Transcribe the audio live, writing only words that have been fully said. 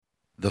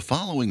The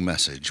following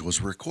message was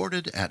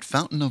recorded at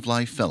Fountain of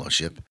Life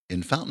Fellowship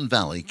in Fountain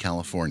Valley,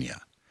 California.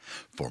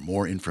 For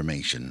more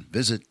information,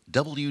 visit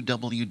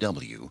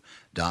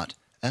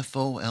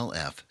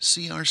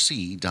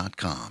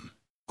www.folfcrc.com.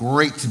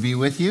 Great to be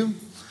with you.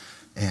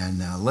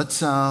 And let's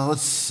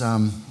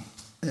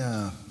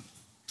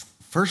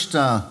first,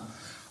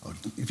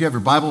 if you have your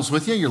Bibles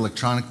with you, your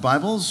electronic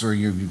Bibles, or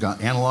you've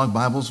got analog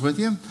Bibles with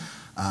you,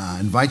 I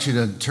invite you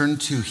to turn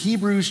to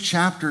Hebrews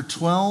chapter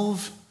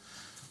 12,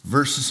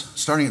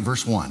 starting at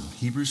verse 1.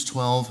 Hebrews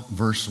 12,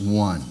 verse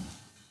 1.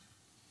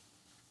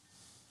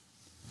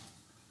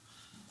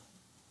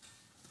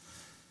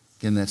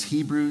 Again, that's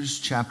Hebrews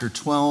chapter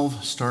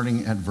 12,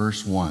 starting at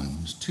verse 1.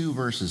 There's two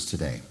verses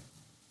today.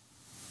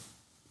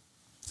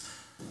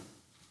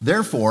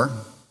 Therefore,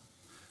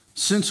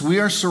 since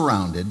we are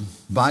surrounded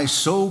by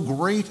so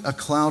great a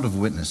cloud of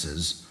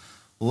witnesses,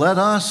 let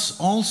us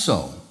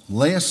also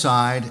lay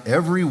aside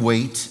every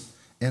weight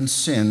and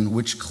sin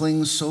which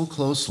clings so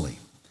closely,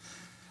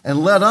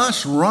 and let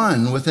us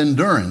run with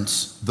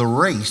endurance the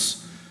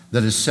race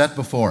that is set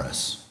before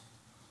us,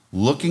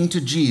 looking to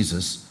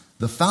Jesus,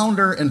 the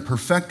founder and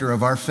perfecter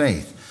of our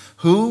faith,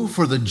 who,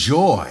 for the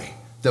joy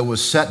that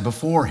was set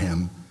before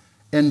him,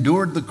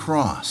 endured the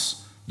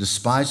cross,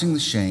 despising the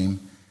shame,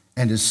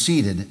 and is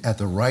seated at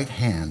the right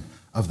hand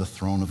of the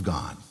throne of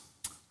God.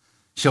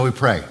 Shall we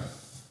pray?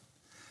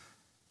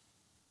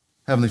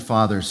 Heavenly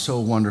Father, it's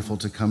so wonderful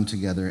to come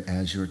together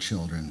as your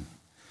children,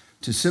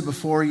 to sit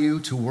before you,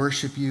 to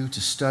worship you,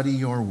 to study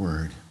your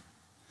word.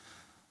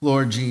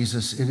 Lord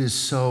Jesus, it is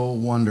so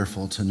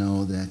wonderful to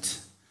know that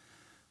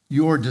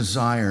your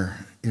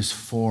desire is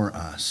for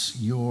us.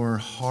 Your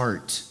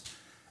heart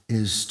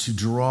is to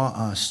draw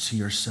us to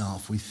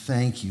yourself. We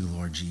thank you,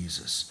 Lord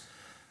Jesus,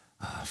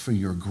 for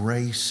your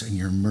grace and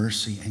your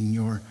mercy and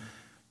your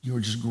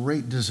just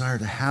great desire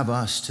to have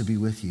us to be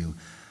with you.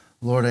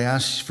 Lord, I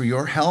ask for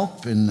your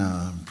help in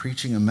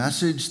preaching a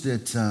message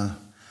that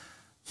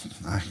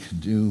I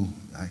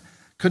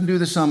couldn't do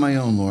this on my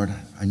own, Lord.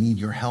 I need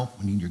your help.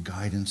 I need your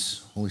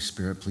guidance. Holy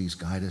Spirit, please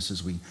guide us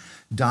as we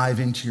dive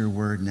into your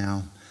word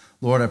now.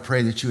 Lord, I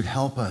pray that you would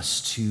help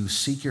us to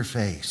seek your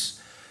face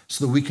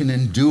so that we can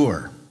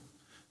endure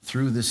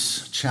through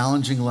this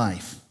challenging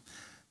life,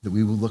 that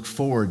we will look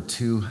forward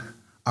to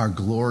our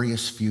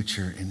glorious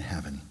future in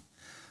heaven.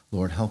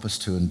 Lord, help us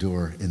to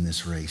endure in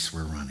this race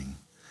we're running.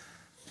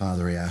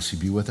 Father, I ask you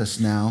to be with us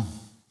now.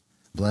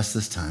 Bless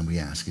this time, we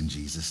ask in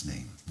Jesus'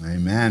 name.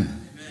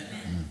 Amen.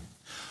 Amen.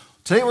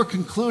 Today we're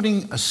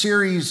concluding a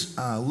series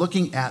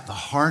looking at the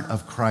heart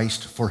of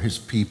Christ for his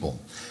people.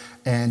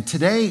 And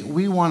today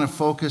we want to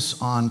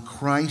focus on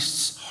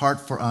Christ's heart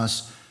for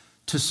us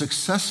to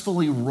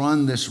successfully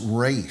run this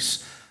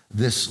race,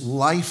 this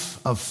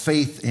life of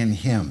faith in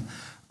him.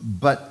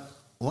 But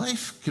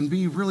life can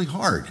be really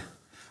hard.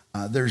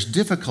 There's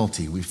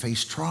difficulty. We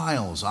face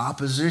trials,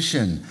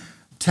 opposition,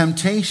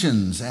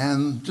 temptations,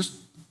 and just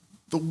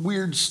the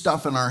weird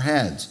stuff in our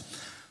heads.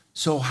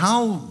 So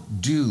how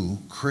do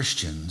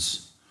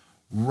Christians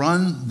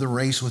run the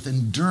race with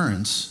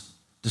endurance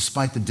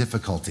despite the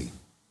difficulty?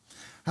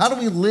 How do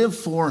we live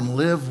for and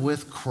live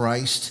with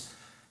Christ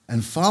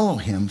and follow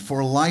him for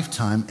a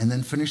lifetime and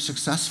then finish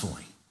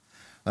successfully?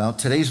 Well,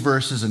 today's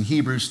verses in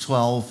Hebrews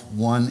 12,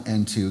 1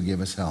 and 2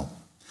 give us help.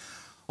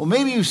 Well,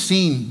 maybe you've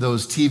seen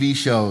those TV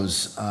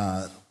shows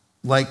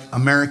like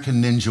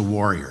American Ninja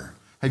Warrior.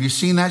 Have you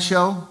seen that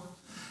show?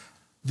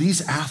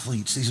 These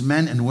athletes, these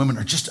men and women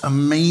are just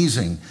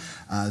amazing.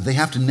 They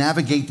have to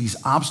navigate these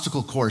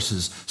obstacle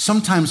courses,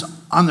 sometimes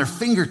on their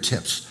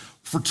fingertips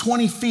for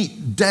 20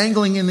 feet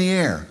dangling in the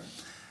air.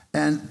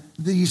 And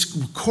these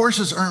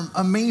courses are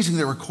amazing.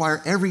 They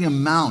require every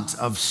amount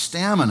of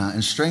stamina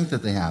and strength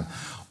that they have.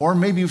 Or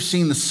maybe you've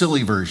seen the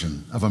silly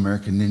version of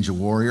American Ninja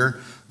Warrior,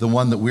 the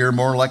one that we're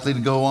more likely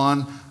to go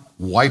on,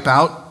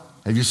 Wipeout.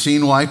 Have you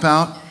seen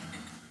Wipeout?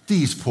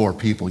 These poor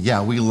people.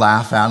 Yeah, we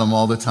laugh at them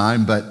all the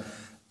time, but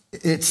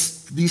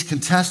these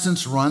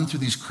contestants run through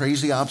these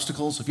crazy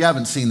obstacles. If you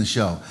haven't seen the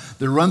show,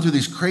 they run through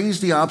these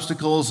crazy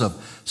obstacles of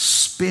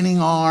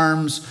spinning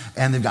arms,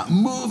 and they've got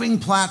moving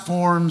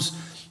platforms,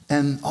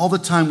 and all the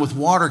time with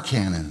water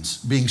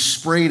cannons being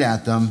sprayed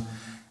at them,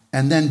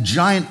 and then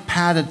giant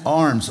padded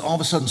arms all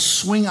of a sudden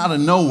swing out of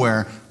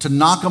nowhere to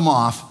knock them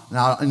off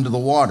out into the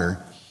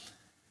water.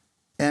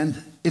 And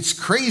it's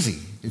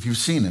crazy if you've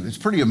seen it. It's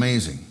pretty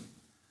amazing.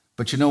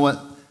 But you know what?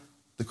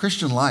 The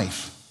Christian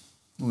life,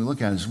 when we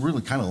look at it, is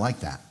really kind of like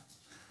that.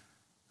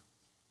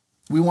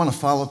 We want to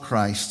follow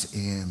Christ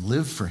and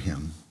live for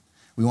him.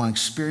 We want to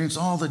experience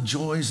all the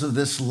joys of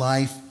this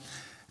life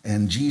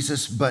and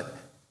Jesus, but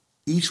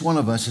each one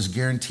of us is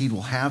guaranteed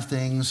will have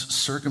things,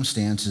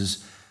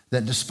 circumstances,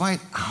 that despite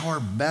our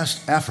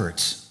best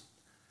efforts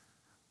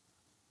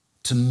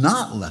to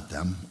not let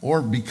them,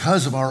 or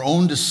because of our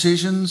own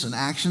decisions and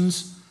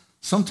actions,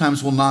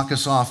 sometimes will knock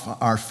us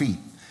off our feet.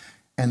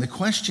 And the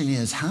question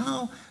is,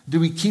 how do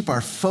we keep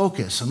our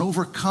focus and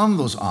overcome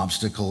those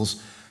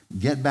obstacles,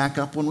 get back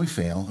up when we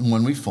fail and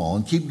when we fall,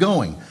 and keep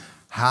going?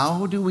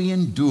 How do we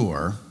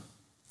endure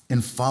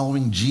in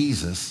following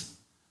Jesus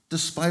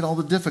despite all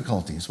the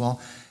difficulties?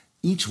 Well,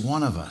 each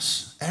one of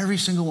us, every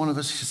single one of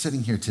us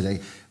sitting here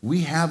today,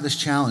 we have this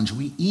challenge.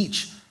 We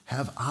each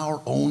have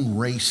our own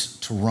race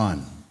to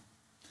run.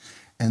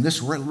 And this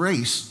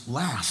race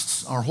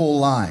lasts our whole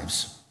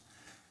lives.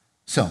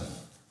 So,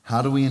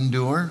 how do we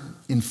endure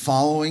in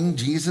following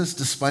Jesus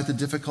despite the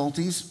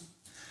difficulties?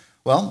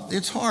 Well,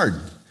 it's hard.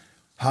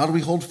 How do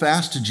we hold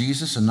fast to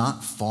Jesus and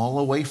not fall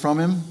away from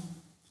him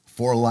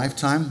for a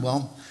lifetime?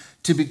 Well,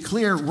 to be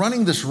clear,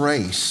 running this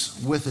race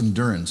with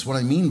endurance, what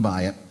I mean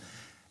by it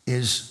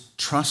is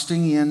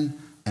trusting in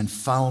and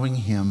following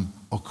him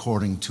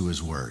according to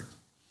his word.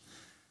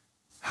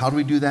 How do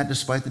we do that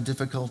despite the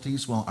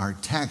difficulties? Well, our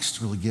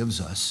text really gives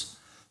us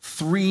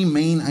three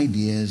main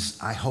ideas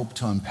I hope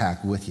to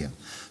unpack with you.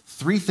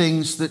 Three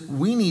things that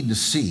we need to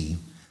see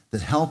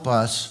that help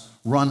us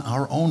run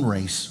our own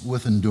race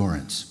with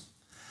endurance.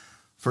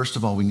 First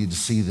of all, we need to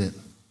see that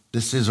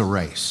this is a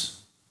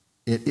race.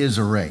 It is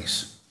a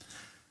race.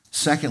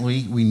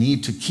 Secondly, we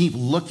need to keep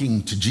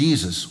looking to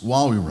Jesus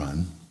while we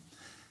run.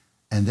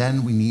 And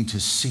then we need to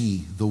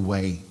see the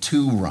way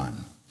to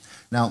run.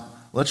 Now,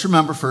 let's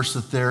remember first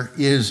that there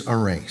is a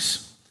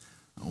race.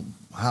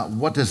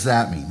 What does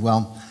that mean?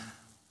 Well,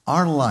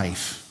 our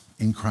life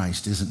in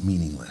Christ isn't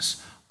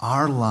meaningless.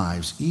 Our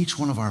lives, each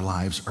one of our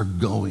lives, are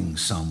going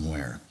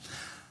somewhere.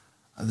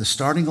 The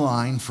starting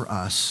line for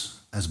us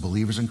as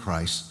believers in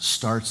Christ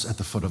starts at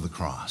the foot of the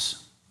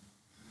cross.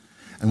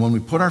 And when we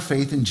put our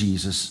faith in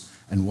Jesus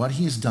and what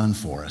he has done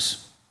for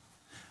us,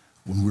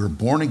 when we're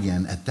born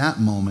again, at that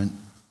moment,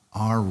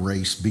 our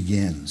race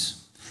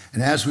begins.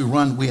 And as we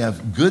run, we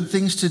have good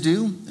things to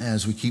do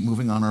as we keep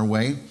moving on our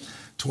way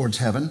towards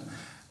heaven.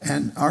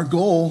 And our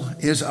goal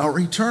is our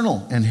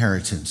eternal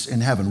inheritance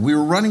in heaven.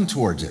 We're running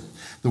towards it.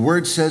 The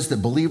word says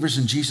that believers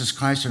in Jesus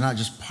Christ are not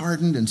just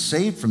pardoned and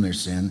saved from their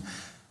sin,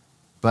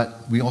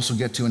 but we also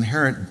get to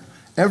inherit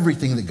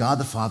everything that God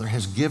the Father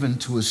has given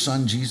to his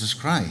Son, Jesus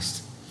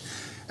Christ.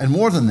 And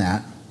more than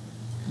that,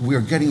 we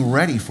are getting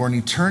ready for an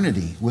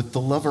eternity with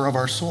the lover of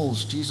our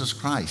souls, Jesus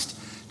Christ.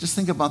 Just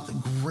think about the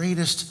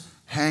greatest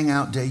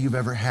hangout day you've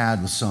ever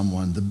had with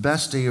someone, the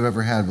best day you've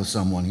ever had with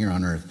someone here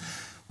on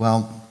earth.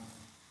 Well,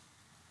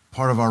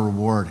 part of our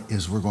reward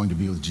is we're going to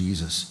be with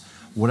Jesus.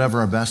 Whatever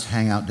our best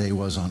hangout day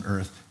was on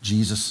earth,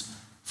 Jesus,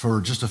 for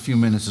just a few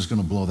minutes, is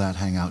going to blow that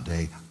hangout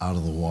day out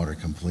of the water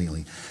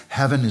completely.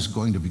 Heaven is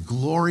going to be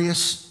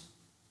glorious,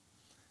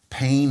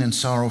 pain and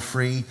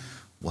sorrow-free.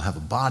 We'll have a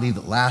body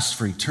that lasts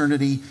for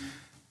eternity.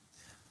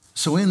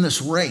 So in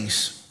this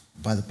race,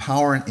 by the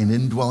power and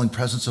indwelling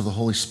presence of the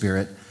Holy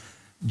Spirit,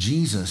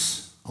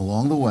 Jesus,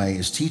 along the way,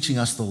 is teaching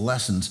us the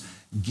lessons,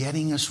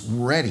 getting us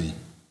ready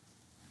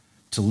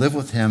to live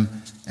with him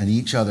and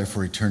each other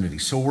for eternity.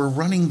 So we're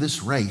running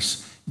this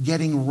race,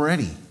 getting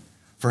ready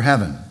for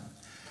heaven.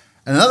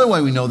 Another way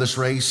we know this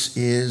race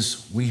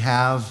is we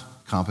have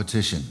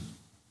competition.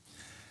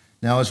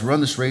 Now, as we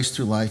run this race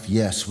through life,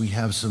 yes, we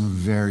have some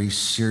very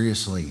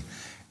seriously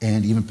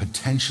and even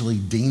potentially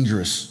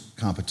dangerous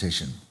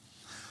competition.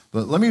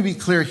 But let me be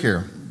clear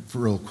here for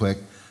real quick.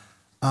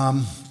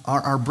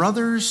 Our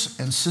brothers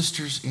and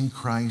sisters in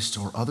Christ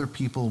or other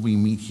people we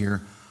meet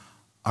here,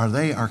 are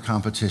they our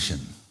competition?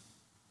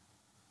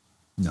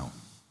 No,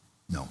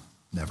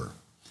 never.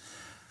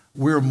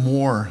 We're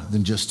more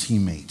than just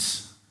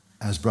teammates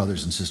as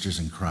brothers and sisters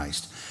in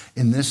Christ.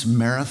 In this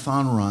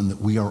marathon run that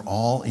we are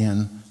all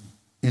in,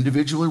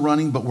 individually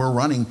running, but we're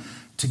running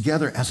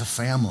together as a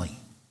family.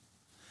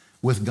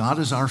 With God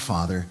as our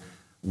Father,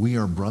 we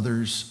are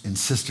brothers and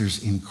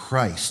sisters in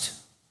Christ.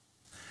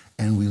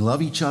 And we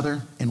love each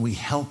other and we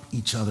help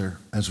each other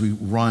as we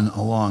run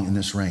along in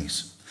this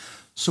race.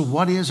 So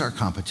what is our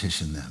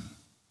competition then?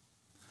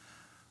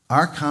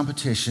 Our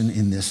competition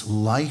in this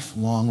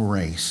lifelong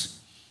race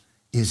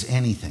is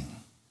anything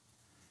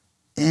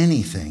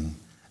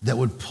that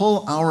would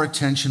pull our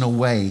attention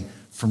away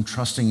from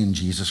trusting in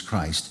Jesus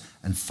Christ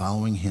and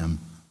following him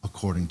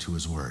according to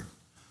his word.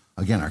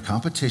 Again, our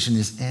competition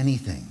is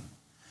anything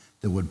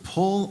that would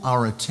pull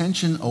our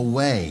attention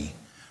away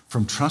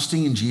from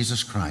trusting in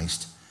Jesus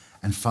Christ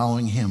and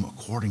following him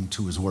according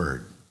to his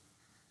word.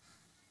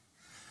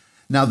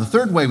 Now, the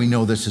third way we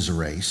know this is a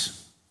race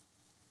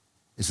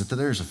is that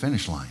there's a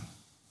finish line.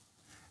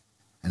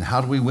 And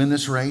how do we win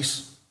this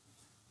race?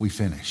 We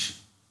finish.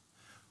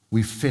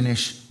 We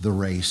finish the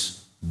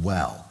race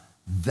well.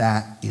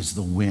 That is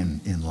the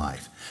win in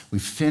life. We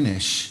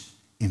finish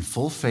in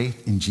full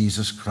faith in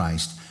Jesus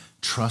Christ,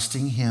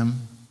 trusting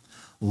him,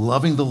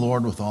 loving the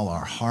Lord with all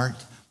our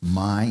heart,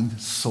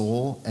 mind,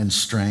 soul, and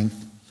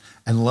strength,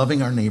 and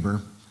loving our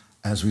neighbor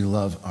as we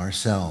love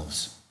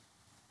ourselves.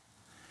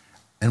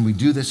 And we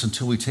do this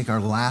until we take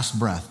our last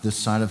breath this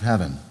side of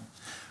heaven.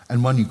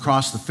 And when you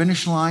cross the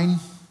finish line,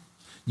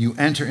 you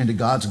enter into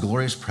God's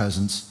glorious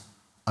presence,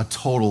 a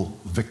total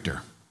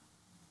victor.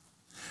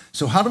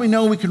 So how do we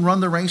know we can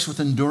run the race with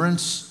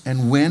endurance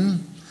and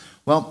win?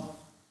 Well,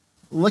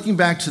 looking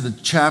back to the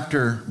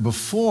chapter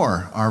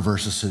before our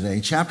verses today,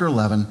 chapter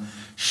 11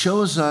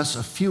 shows us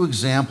a few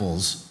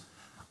examples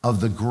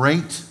of the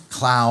great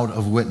cloud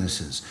of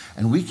witnesses.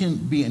 And we can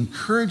be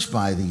encouraged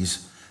by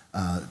these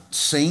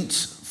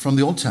saints from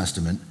the Old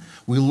Testament.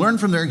 We learn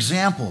from their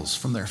examples,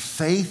 from their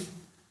faith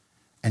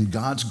and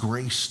God's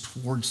grace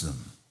towards them.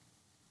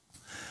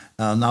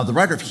 Now, the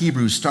writer of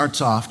Hebrews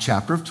starts off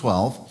chapter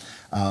 12.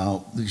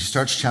 He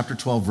starts chapter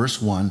 12,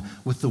 verse 1,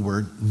 with the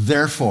word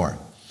therefore.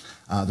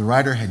 The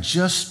writer had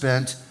just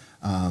spent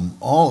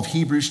all of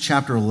Hebrews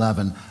chapter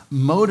 11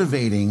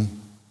 motivating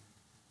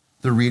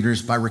the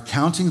readers by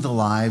recounting the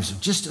lives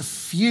of just a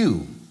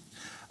few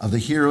of the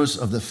heroes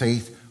of the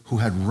faith who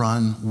had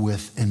run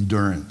with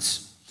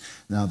endurance.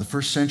 Now, the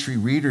first century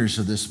readers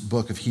of this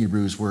book of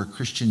Hebrews were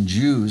Christian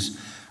Jews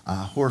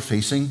who were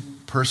facing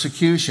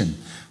persecution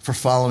for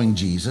following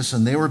Jesus,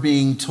 and they were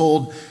being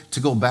told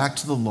to go back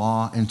to the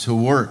law and to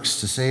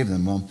works to save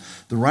them. Well,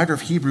 the writer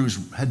of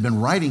Hebrews had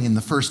been writing in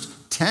the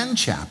first 10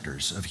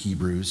 chapters of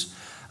Hebrews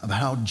about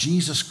how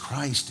Jesus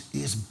Christ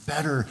is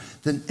better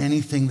than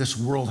anything this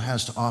world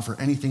has to offer,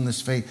 anything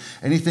this faith,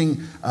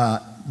 anything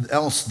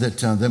else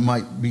that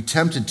might be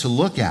tempted to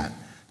look at,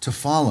 to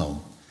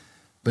follow.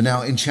 But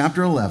now in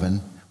chapter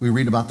 11, we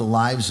read about the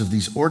lives of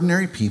these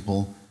ordinary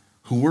people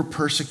who were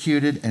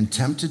persecuted and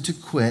tempted to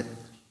quit,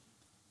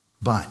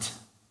 but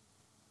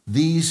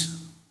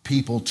these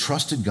people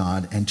trusted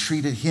God and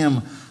treated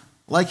him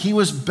like he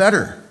was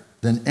better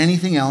than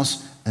anything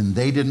else, and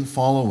they didn't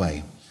fall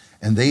away.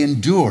 And they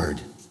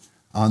endured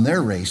on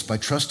their race by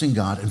trusting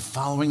God and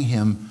following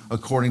him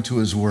according to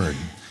his word.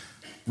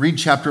 Read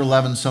chapter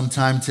 11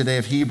 sometime today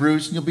of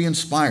Hebrews, and you'll be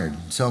inspired.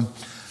 So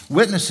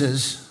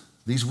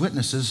these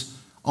witnesses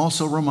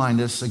also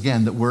remind us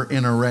again that we're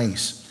in a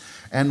race.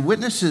 And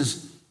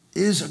witnesses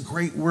is a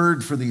great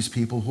word for these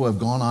people who have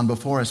gone on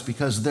before us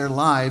because their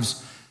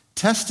lives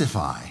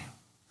testify.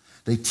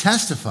 They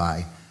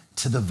testify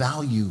to the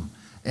value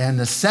and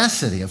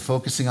necessity of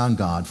focusing on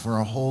God for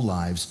our whole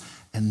lives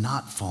and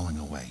not falling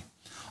away.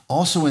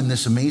 Also in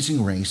this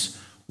amazing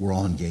race we're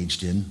all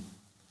engaged in,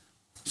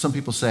 some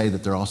people say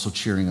that they're also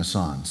cheering us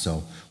on.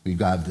 So we've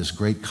got this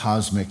great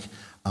cosmic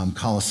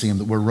coliseum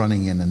that we're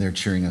running in and they're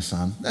cheering us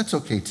on. That's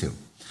okay too.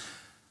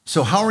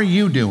 So how are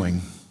you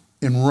doing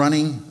in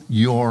running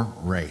your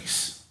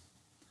race?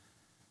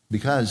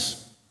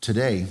 Because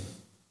today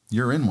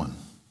you're in one.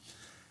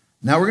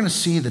 Now we're going to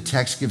see the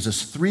text gives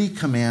us 3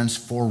 commands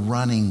for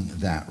running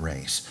that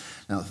race.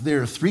 Now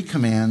there are 3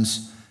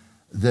 commands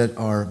that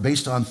are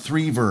based on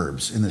 3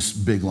 verbs in this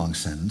big long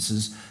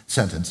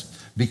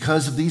sentence.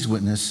 Because of these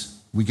witnesses,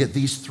 we get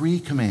these 3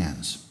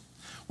 commands.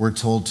 We're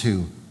told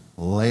to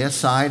lay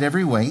aside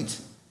every weight,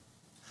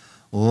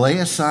 lay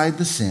aside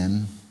the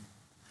sin,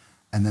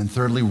 and then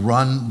thirdly,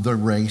 run the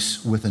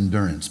race with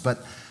endurance. But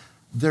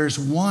there's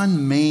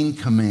one main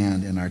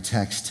command in our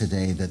text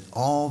today that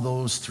all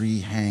those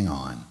 3 hang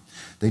on.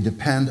 They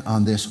depend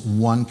on this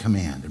one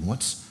command. And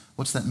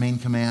what's that main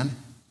command?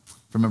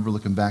 Remember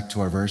looking back to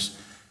our verse?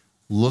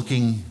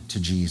 Looking to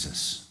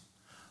Jesus.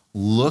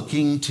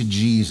 Looking to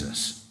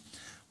Jesus.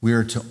 We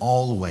are to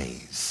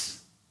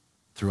always,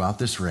 throughout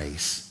this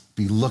race,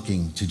 be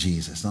looking to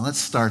Jesus. Now let's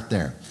start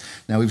there.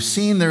 Now we've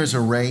seen there's a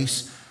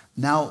race.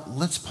 Now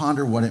let's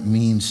ponder what it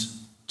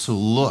means to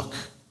look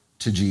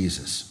to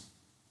Jesus.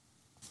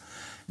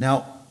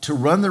 Now, to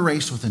run the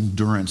race with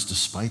endurance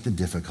despite the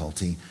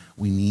difficulty,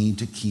 we need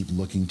to keep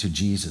looking to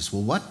Jesus.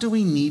 Well, what do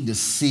we need to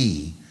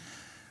see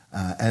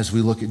as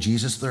we look at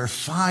Jesus? There are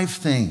 5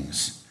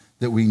 things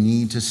that we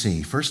need to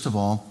see. First of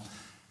all,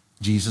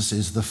 Jesus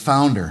is the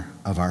founder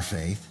of our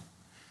faith.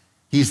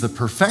 He's the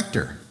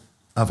perfecter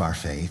of our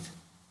faith.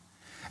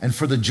 And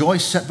for the joy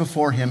set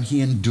before him,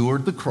 he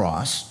endured the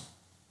cross.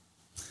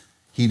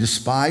 He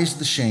despised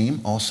the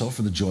shame also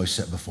for the joy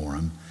set before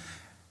him.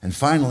 And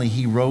finally,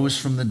 he rose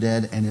from the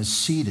dead and is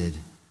seated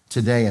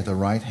today at the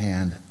right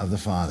hand of the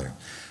Father.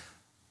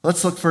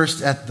 Let's look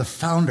first at the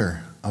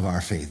founder of our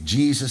faith.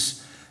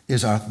 Jesus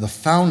is the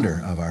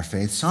founder of our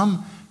faith.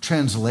 Some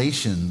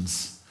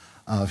translations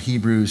of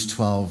Hebrews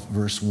 12,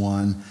 verse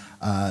 1,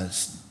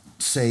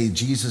 say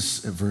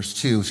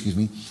verse 2,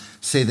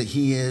 say that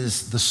he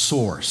is the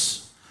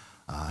source.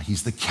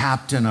 He's the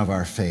captain of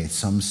our faith.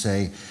 Some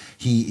say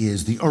he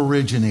is the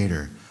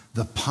originator,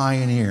 the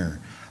pioneer.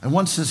 And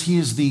one says he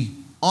is the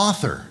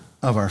author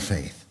of our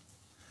faith.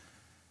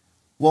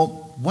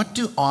 Well, what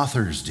do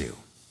authors do?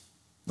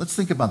 Let's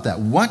think about that.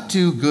 What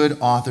do good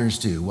authors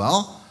do?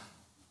 Well,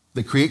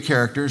 they create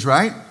characters,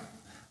 right?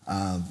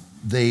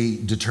 They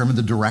determine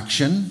the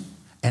direction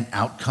and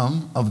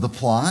outcome of the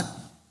plot.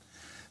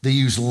 They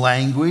use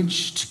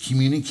language to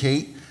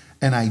communicate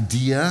an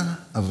idea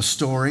of a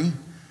story.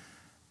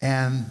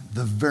 And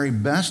the very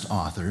best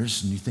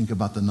authors, and you think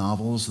about the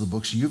novels, the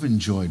books you've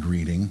enjoyed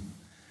reading,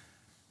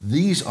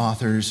 these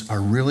authors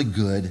are really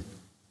good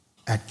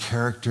at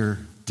character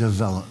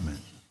development.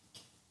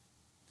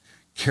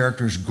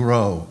 Characters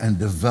grow and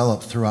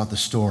develop throughout the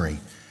story.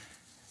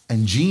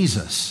 And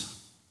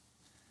Jesus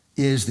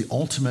is the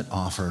ultimate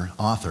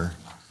author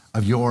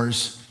of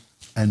yours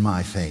and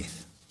my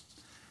faith.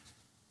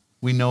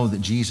 We know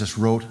that Jesus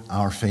wrote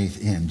our faith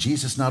in.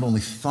 Jesus not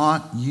only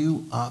thought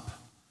you up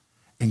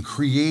and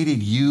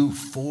created you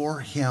for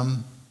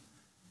him.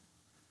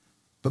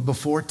 But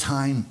before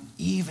time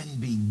even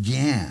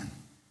began,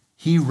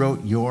 he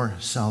wrote your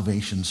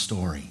salvation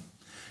story.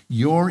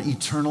 Your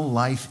eternal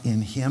life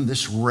in him,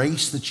 this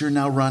race that you're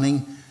now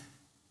running,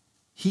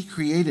 he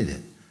created it.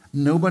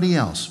 Nobody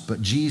else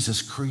but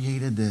Jesus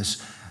created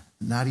this.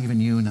 Not even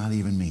you, not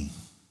even me.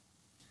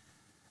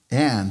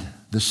 And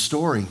the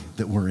story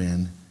that we're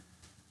in,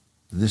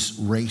 this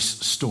race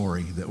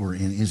story that we're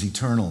in, is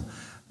eternal.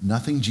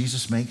 Nothing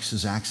Jesus makes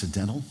is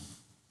accidental.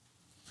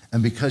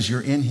 And because you're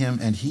in him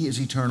and he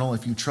is eternal,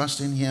 if you trust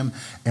in him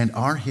and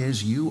are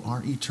his, you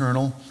are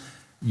eternal.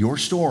 Your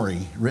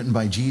story, written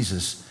by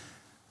Jesus,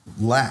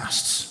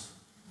 lasts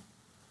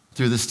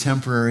through this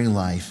temporary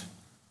life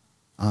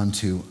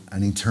onto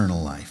an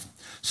eternal life.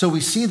 So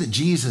we see that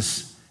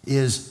Jesus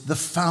is the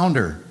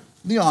founder,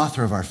 the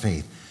author of our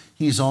faith.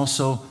 He's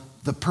also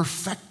the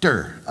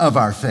perfecter of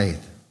our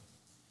faith.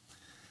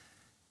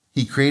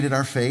 He created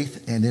our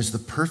faith and is the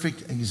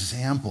perfect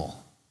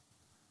example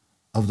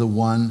of the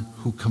one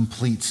who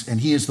completes, and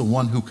he is the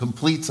one who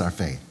completes our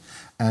faith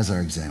as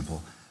our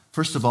example.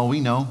 First of all, we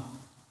know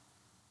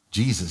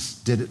Jesus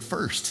did it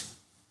first.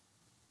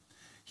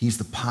 He's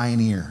the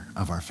pioneer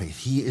of our faith.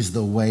 He is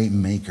the way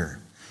maker.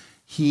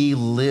 He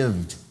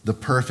lived the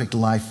perfect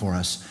life for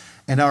us.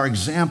 And our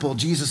example,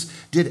 Jesus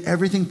did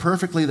everything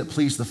perfectly that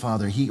pleased the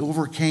Father. He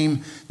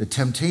overcame the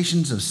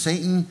temptations of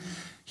Satan.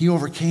 He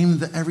overcame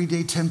the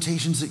everyday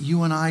temptations that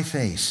you and I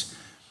face.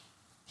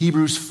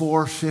 Hebrews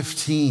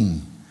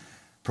 4:15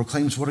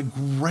 proclaims what a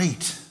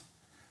great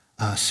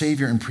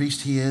Savior and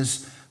priest he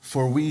is.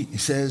 For we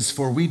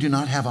do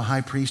not have a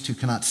high priest who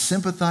cannot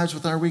sympathize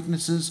with our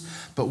weaknesses,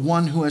 but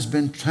one who has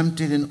been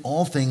tempted in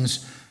all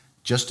things,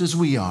 just as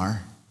we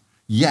are,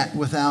 yet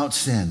without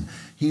sin.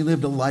 He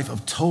lived a life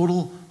of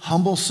total,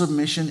 humble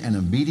submission and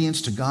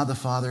obedience to God the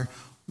Father,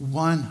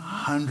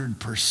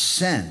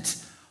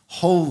 100%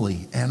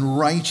 holy and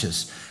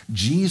righteous.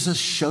 Jesus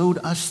showed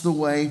us the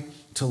way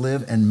to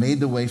live and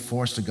made the way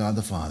for us to God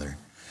the Father.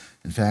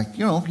 In fact,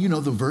 you know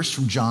the verse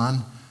from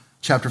John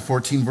chapter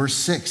 14, verse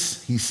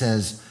 6. He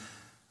says,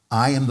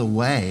 I am the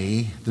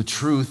way, the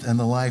truth, and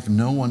the life.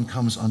 No one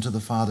comes unto the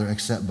Father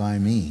except by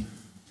me.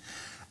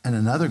 And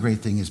another great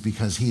thing is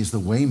because he is the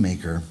way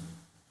maker,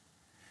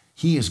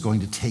 he is going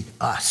to take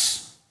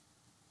us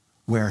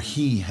where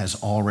he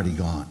has already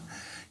gone.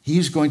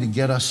 He's going to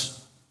get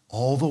us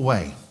all the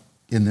way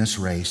in this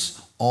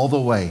race, all the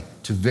way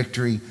to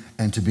victory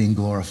and to being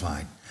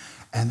glorified.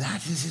 And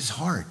that is his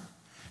heart.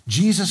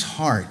 Jesus'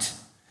 heart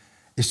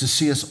is to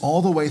see us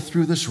all the way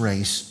through this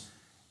race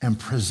and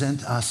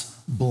present us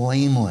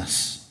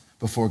blameless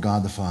before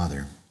God the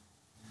Father.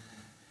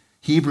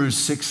 Hebrews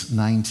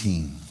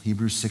 6:19.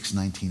 Hebrews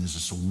 6:19 is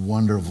just a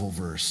wonderful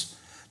verse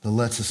that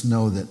lets us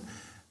know that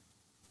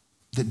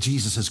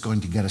Jesus is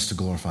going to get us to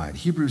glorified.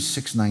 Hebrews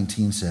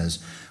 6:19 says,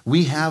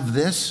 we have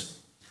this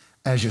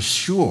as a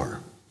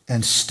sure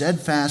and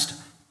steadfast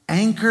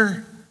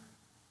anchor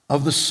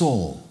of the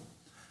soul,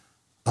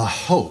 a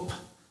hope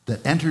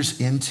that enters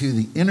into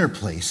the inner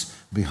place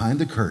behind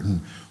the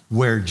curtain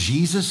where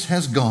Jesus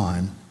has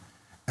gone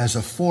as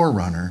a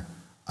forerunner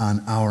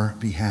on our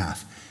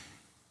behalf.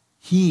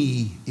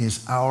 He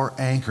is our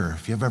anchor.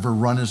 If you've ever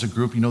run as a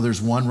group, you know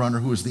there's one runner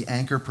who is the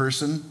anchor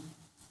person.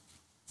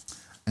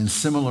 And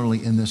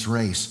similarly in this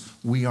race,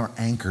 we are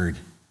anchored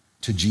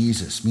to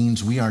Jesus,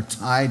 means we are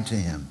tied to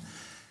him.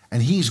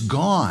 And he's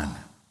gone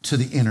to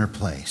the inner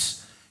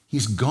place.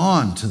 He's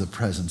gone to the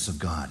presence of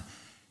God.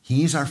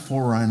 He's our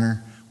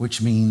forerunner,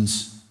 which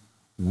means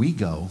we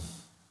go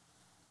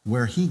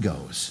where he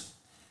goes.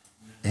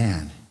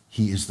 And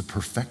he is the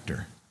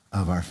perfecter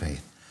of our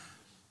faith.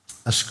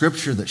 A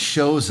scripture that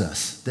shows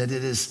us that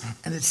it is,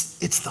 and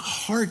it's the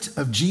heart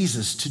of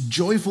Jesus to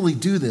joyfully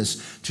do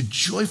this, to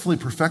joyfully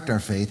perfect our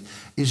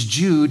faith, is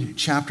Jude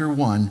chapter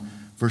 1,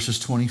 verses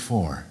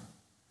 24.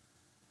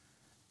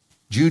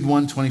 Jude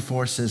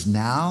 1:24 says,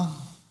 now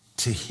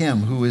to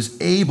him who is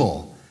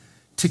able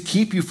to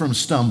keep you from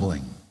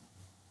stumbling.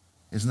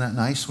 Isn't that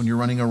nice when you're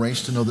running a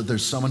race to know that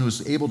there's someone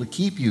who's able to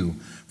keep you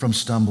from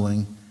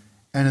stumbling?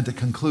 And at the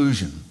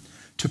conclusion,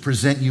 to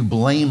present you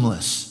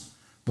blameless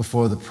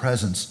before the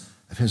presence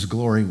of his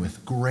glory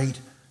with great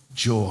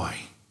joy.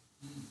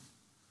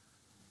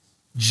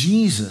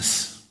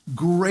 Jesus'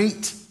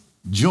 great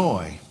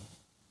joy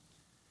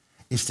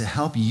is to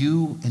help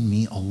you and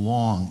me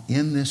along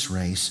in this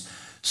race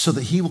so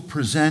that he will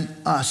present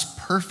us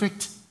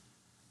perfect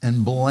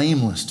and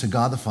blameless to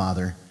God the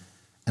Father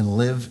and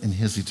live in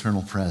his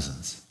eternal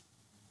presence.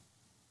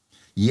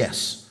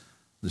 Yes,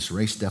 this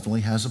race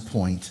definitely has a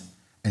point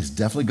and it's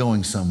definitely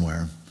going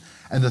somewhere.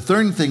 And the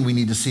third thing we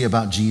need to see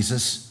about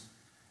Jesus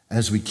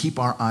as we keep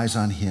our eyes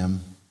on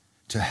him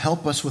to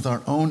help us with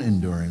our own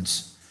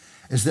endurance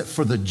is that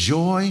for the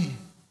joy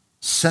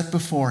set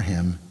before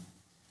him,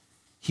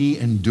 he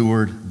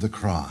endured the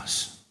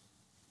cross.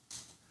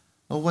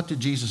 Well, what did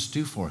Jesus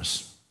do for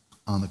us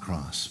on the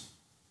cross?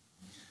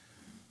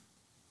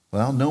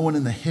 Well, no one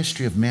in the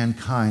history of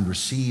mankind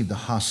received the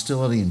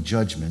hostility and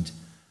judgment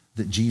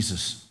that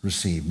Jesus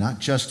received, not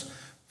just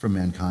from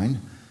mankind,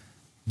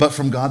 but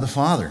from God the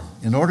Father.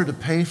 In order to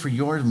pay for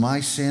your and my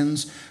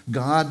sins,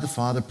 God the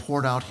Father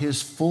poured out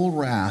his full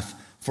wrath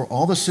for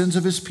all the sins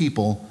of his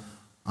people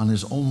on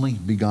his only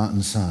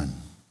begotten Son.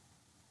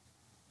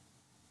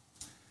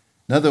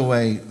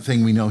 Another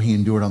thing we know he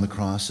endured on the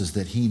cross is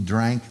that he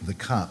drank the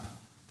cup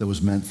that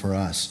was meant for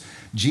us.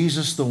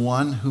 Jesus, the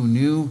one who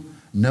knew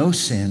no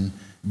sin,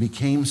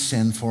 became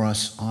sin for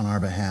us on our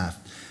behalf.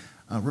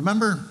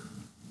 Remember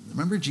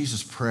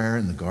Jesus' prayer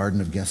in the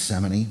Garden of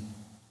Gethsemane?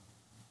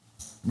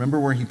 Remember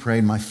where he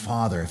prayed, "My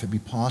Father, if it be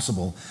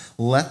possible,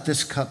 let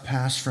this cup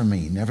pass from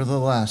me.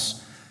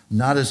 Nevertheless,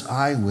 not as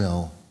I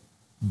will,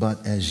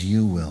 but as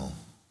you will."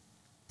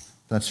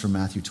 That's from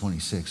Matthew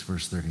 26,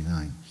 verse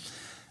 39.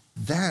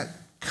 That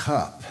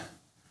cup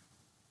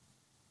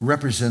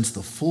represents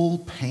the full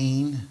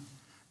pain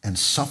and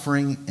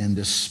suffering and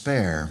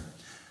despair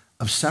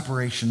of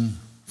separation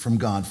from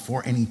God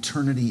for an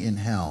eternity in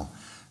hell.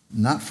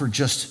 Not for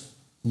just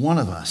one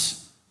of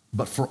us,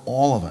 but for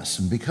all of us.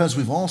 And because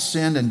we've all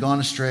sinned and gone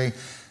astray,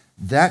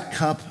 that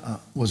cup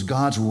was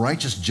God's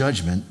righteous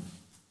judgment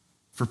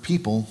for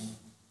people,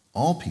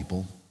 all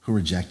people who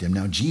reject him.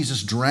 Now,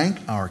 Jesus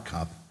drank our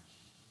cup,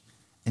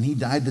 and he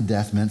died the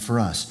death meant for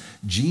us.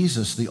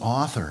 Jesus, the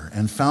author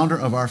and founder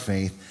of our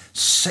faith,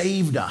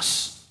 saved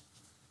us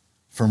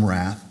from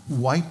wrath,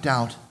 wiped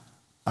out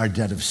our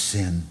debt of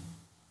sin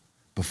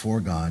before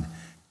God,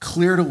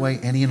 cleared away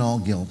any and all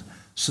guilt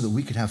so that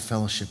we could have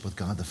fellowship with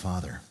God the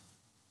Father.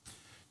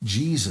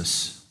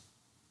 Jesus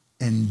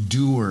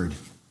endured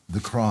the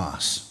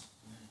cross.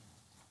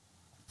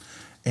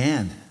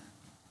 And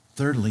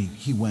thirdly,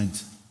 he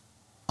went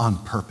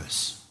on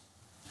purpose.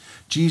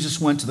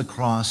 Jesus went to the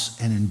cross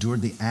and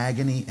endured the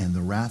agony and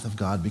the wrath of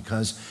God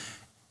because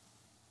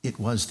it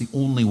was the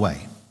only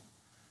way.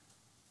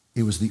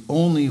 It was the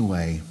only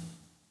way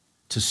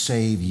to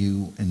save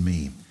you and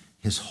me.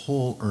 His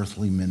whole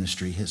earthly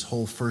ministry, his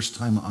whole first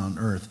time on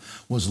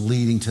earth was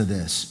leading to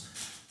this.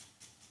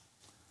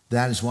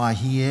 That is why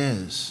he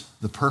is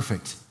the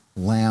perfect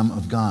Lamb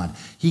of God.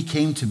 He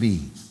came to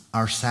be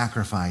our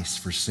sacrifice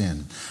for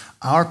sin,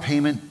 our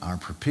payment, our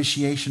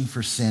propitiation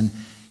for sin.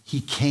 He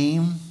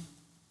came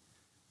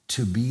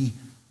to be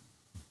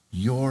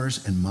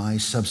yours and my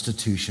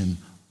substitution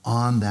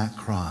on that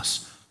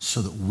cross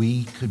so that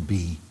we could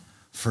be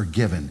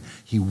forgiven.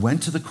 He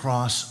went to the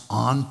cross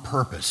on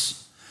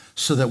purpose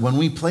so that when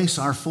we place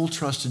our full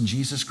trust in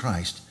Jesus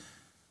Christ,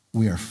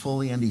 we are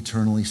fully and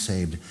eternally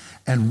saved.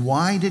 And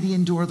why did he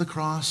endure the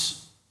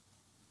cross?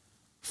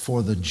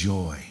 For the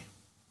joy.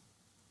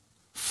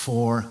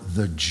 For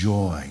the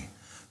joy.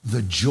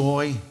 The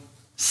joy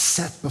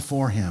set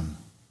before him.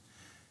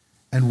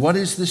 And what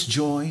is this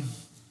joy?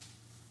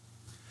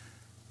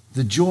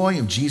 The joy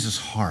of Jesus'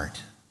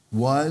 heart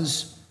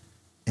was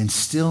and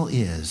still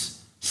is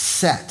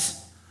set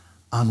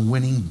on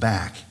winning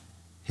back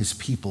his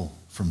people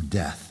from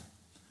death,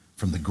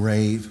 from the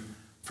grave,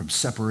 from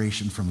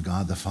separation from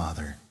God the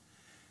Father.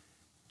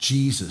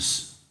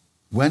 Jesus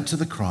went to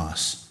the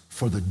cross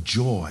for the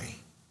joy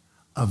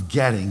of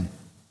getting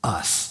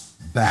us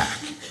back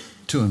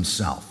to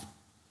himself.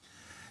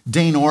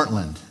 Dane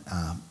Ortland,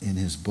 in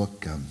his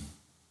book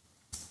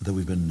that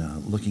we've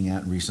been looking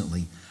at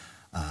recently,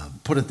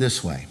 put it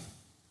this way.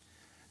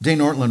 Dane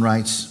Ortland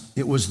writes,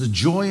 "It was the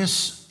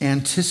joyous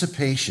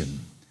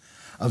anticipation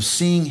of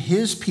seeing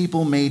his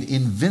people made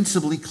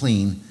invincibly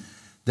clean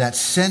that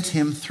sent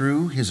him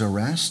through his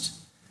arrest,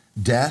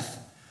 death,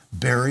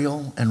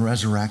 burial, and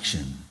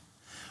resurrection.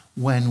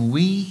 When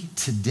we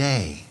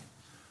today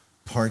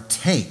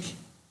partake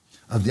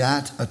of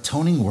that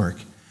atoning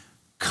work,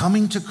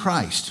 coming to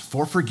Christ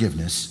for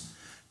forgiveness,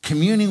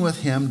 communing with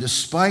him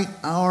despite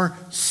our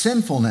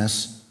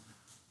sinfulness,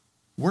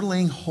 we're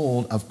laying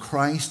hold of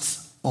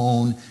Christ's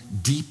own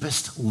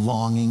deepest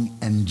longing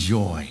and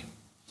joy."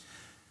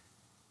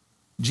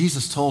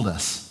 Jesus told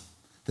us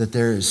that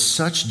there is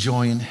such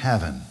joy in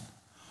heaven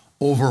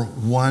over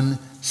one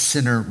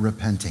sinner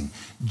repenting.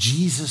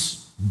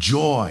 Jesus'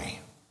 joy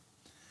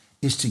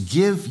is to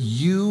give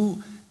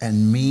you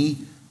and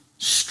me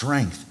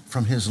strength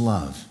from his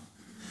love.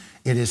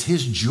 It is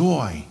his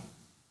joy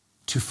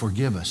to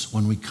forgive us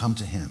when we come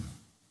to him.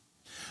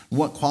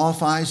 What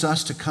qualifies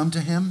us to come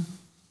to him?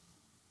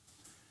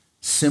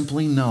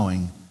 Simply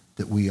knowing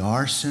that we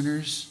are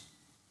sinners,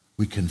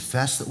 we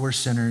confess that we're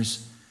sinners,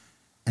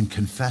 and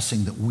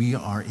confessing that we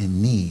are in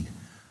need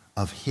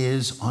of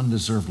his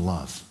undeserved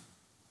love.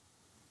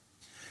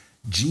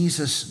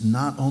 Jesus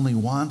not only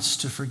wants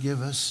to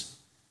forgive us,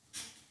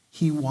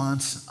 he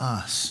wants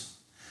us.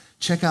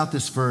 Check out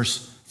this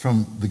verse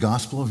from the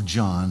Gospel of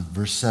John,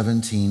 verse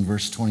 17,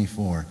 verse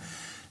 24.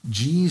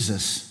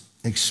 Jesus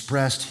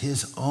expressed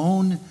his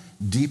own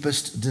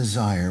deepest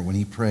desire when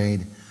he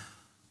prayed,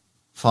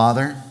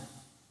 "Father,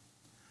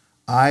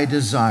 I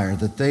desire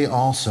that they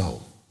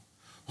also,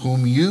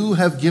 whom you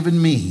have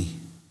given me,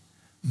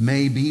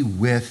 may be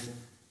with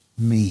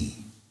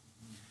me."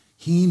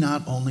 He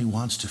not only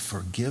wants to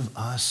forgive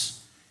us,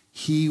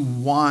 he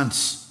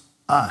wants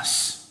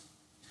us.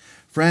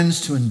 Friends,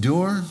 to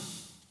endure,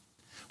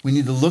 we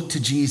need to look to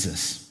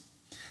Jesus.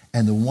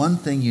 And the one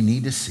thing you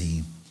need to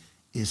see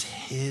is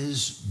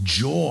his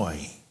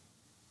joy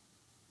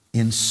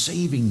in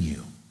saving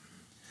you.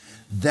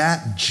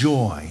 That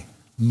joy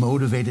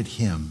motivated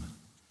him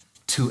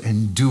to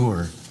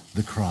endure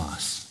the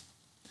cross.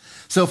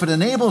 So if it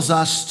enables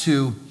us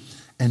to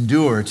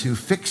endure, to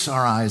fix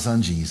our eyes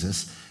on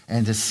Jesus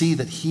and to see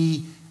that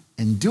he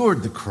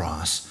endured the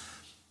cross,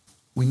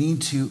 we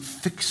need to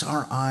fix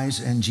our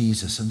eyes on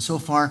Jesus. And so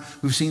far,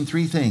 we've seen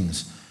three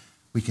things.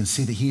 We can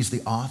see that he's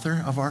the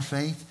author of our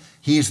faith.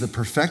 He is the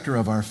perfecter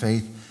of our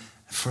faith.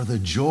 For the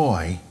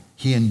joy,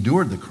 he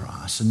endured the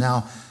cross. And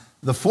now,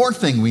 the fourth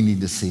thing we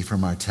need to see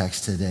from our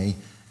text today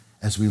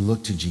as we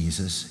look to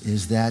Jesus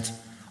is that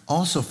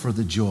also for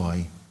the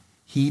joy,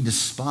 he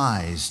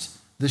despised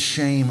the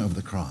shame of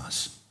the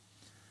cross.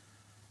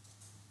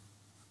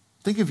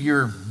 Think of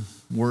your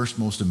worst,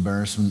 most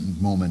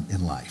embarrassing moment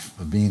in life,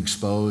 of being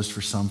exposed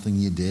for something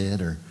you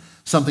did or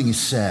something you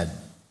said.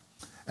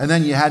 And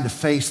then you had to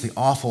face the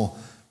awful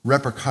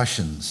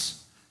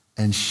repercussions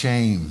and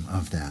shame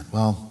of that.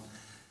 Well,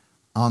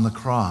 on the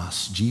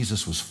cross,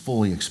 Jesus was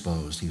fully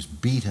exposed. He was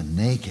beaten,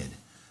 naked,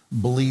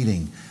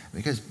 bleeding,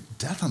 because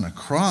death on the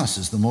cross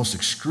is the most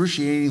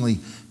excruciatingly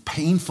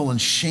painful and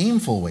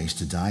shameful ways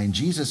to die. And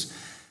Jesus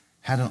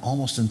had an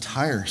almost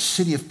entire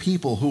city of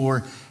people who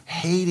were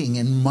hating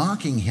and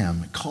mocking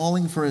him,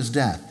 calling for his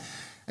death,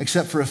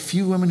 except for a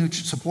few women who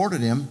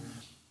supported him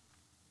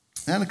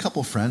and a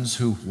couple of friends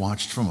who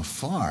watched from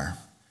afar.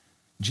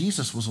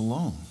 Jesus was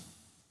alone.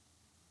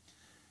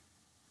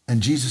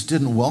 And Jesus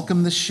didn't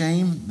welcome this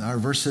shame. Our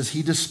verse says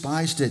he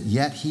despised it,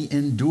 yet he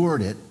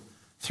endured it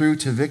through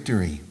to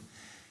victory.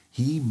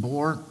 He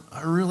bore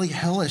a really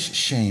hellish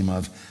shame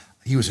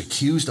he was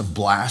accused of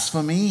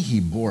blasphemy. He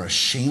bore a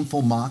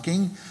shameful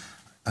mocking.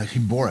 He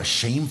bore a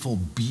shameful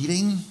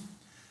beating.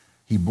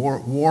 He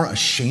wore a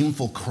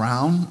shameful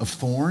crown of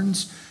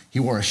thorns. He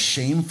wore a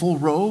shameful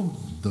robe.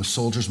 The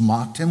soldiers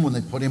mocked him when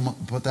they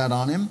put that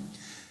on him.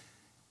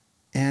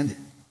 And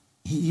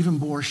he even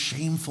bore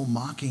shameful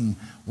mocking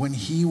when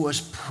he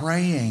was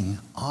praying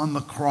on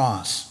the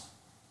cross.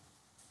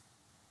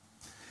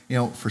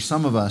 For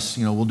some of us,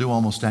 we'll do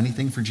almost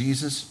anything for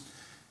Jesus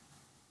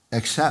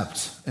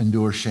except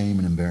endure shame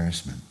and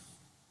embarrassment.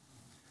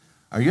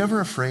 Are you ever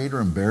afraid or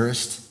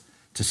embarrassed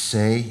to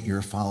say you're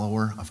a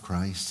follower of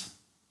Christ?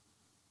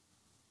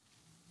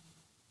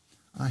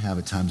 I have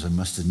at times, I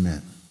must admit.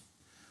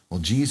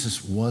 Well,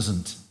 Jesus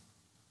wasn't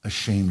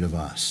ashamed of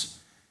us.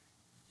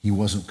 He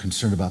wasn't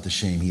concerned about the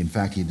shame. In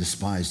fact, he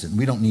despised it. And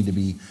we don't need to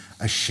be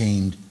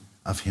ashamed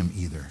of him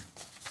either.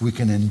 We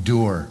can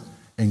endure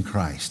in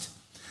Christ.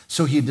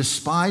 So he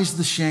despised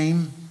the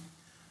shame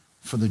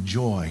for the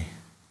joy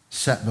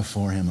set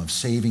before him of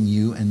saving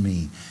you and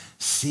me,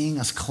 seeing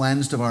us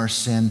cleansed of our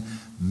sin,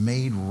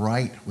 made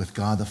right with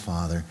God the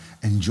Father,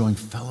 enjoying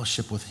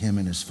fellowship with him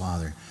and his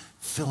Father,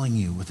 filling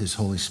you with his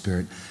Holy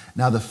Spirit.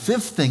 Now, the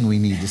fifth thing we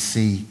need to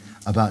see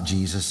about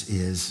Jesus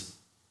is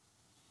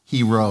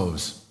he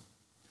rose.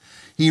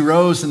 He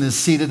rose and is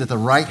seated at the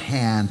right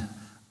hand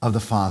of the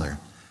Father.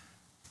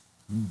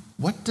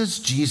 What does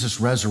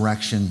Jesus'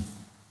 resurrection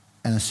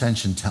and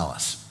ascension tell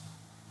us?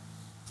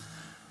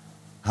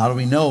 How do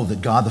we know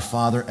that God the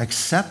Father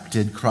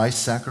accepted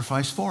Christ's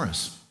sacrifice for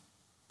us?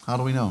 How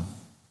do we know?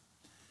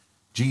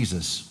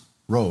 Jesus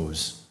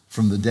rose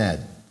from the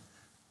dead.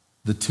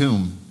 The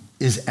tomb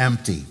is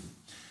empty.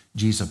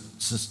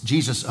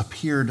 Jesus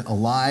appeared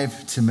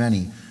alive to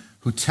many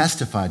who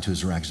testified to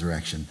his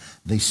resurrection.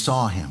 They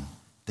saw him.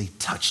 They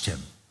touched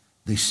him.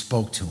 They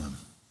spoke to him.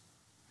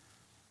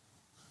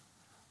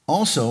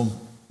 Also,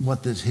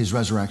 what his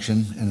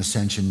resurrection and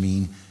ascension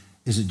mean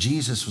is that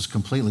Jesus was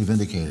completely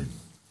vindicated.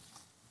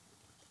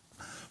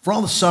 For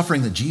all the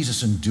suffering that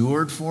Jesus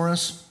endured for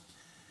us,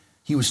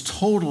 he was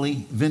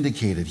totally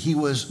vindicated. He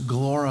was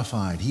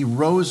glorified. He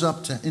rose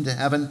up into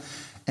heaven,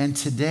 and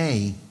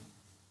today,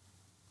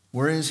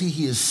 where is he?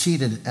 He is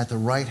seated at the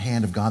right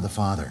hand of God the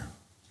Father.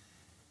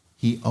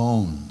 He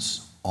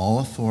owns all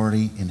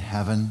authority in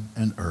heaven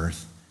and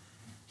earth.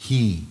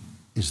 He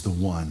is the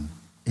one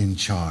in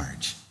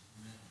charge.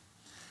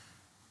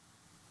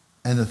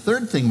 And the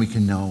third thing we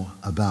can know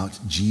about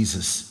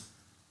Jesus'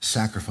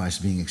 sacrifice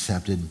being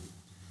accepted,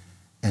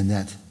 and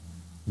that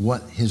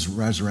what his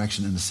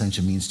resurrection and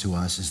ascension means to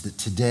us, is that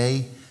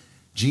today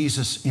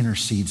Jesus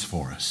intercedes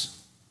for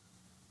us.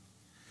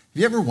 Have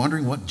you ever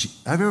wondered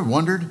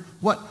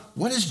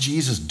what is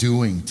Jesus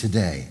doing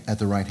today at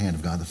the right hand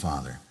of God the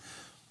Father?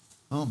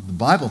 Well, the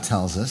Bible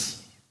tells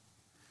us,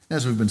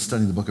 as we've been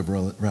studying the book of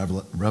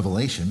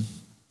Revelation,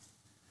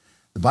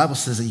 the Bible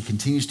says that he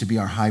continues to be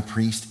our high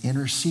priest,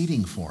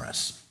 interceding for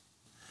us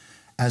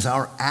as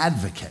our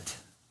advocate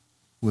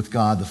with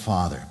God the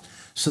Father.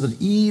 So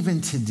that even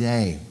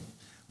today,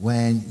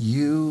 when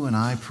you and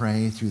I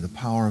pray through the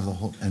power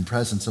of and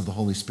presence of the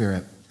Holy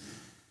Spirit,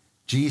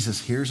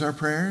 Jesus hears our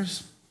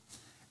prayers,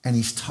 and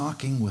he's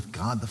talking with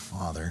God the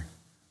Father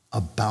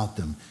about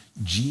them.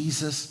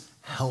 Jesus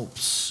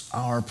helps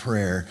our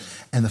prayer,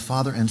 and the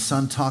Father and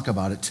Son talk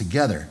about it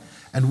together.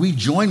 And we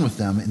join with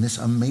them in this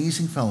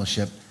amazing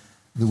fellowship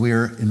that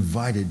we're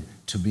invited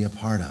to be a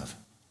part of.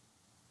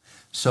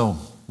 So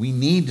we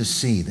need to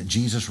see that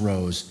Jesus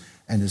rose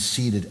and is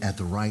seated at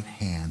the right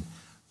hand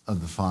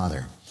of the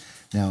Father.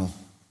 Now,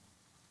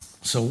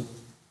 so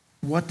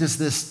what does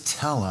this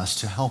tell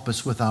us to help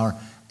us with our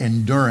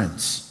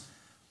endurance?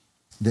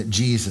 That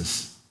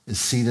Jesus is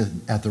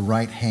seated at the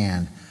right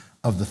hand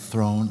of the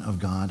throne of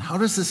God. How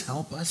does this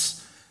help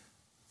us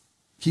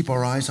keep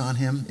our eyes on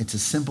him? It's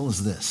as simple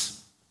as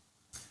this.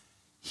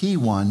 He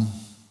won,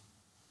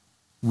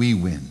 we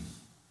win.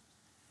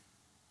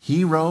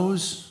 He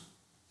rose,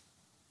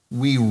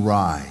 we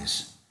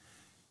rise.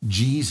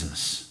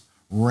 Jesus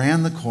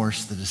ran the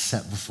course that is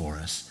set before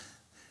us,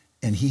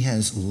 and he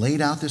has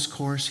laid out this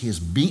course. He has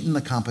beaten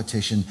the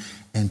competition,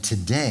 and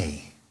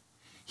today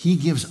he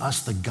gives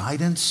us the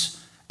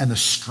guidance and the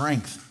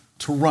strength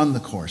to run the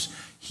course.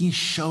 He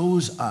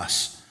shows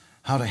us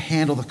how to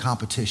handle the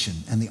competition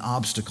and the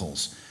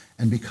obstacles.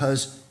 And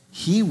because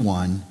he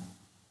won,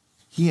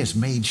 he has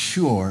made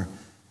sure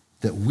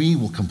that we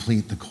will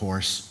complete the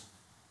course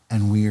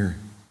and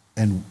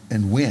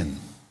win.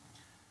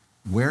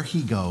 Where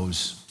he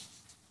goes,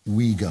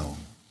 we go.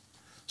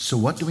 So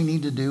what do we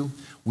need to do?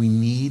 We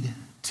need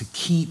to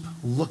keep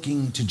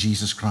looking to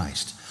Jesus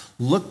Christ.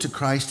 Look to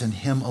Christ and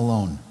him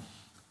alone.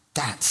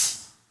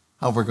 That's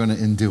how we're going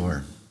to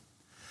endure.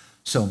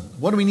 So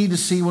what do we need to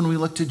see when we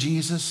look to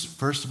Jesus?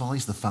 First of all,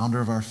 he's the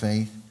founder of our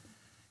faith.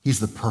 He's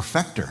the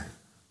perfecter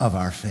of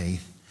our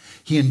faith.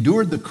 He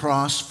endured the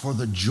cross for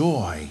the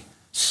joy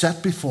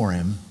set before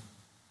him.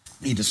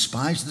 He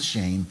despised the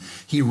shame.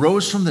 He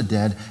rose from the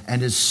dead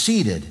and is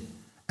seated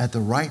at the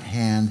right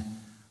hand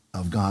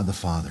of God the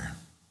Father.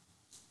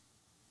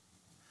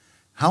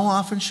 How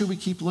often should we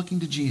keep looking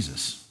to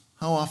Jesus?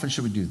 How often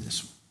should we do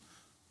this?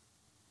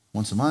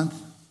 Once a month?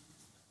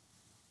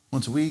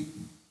 Once a week?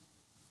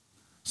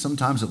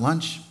 Sometimes at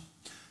lunch?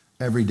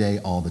 Every day,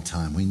 all the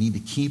time. We need to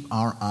keep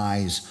our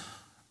eyes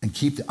and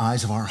keep the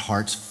eyes of our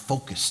hearts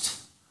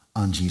focused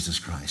on Jesus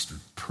Christ.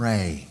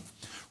 Pray.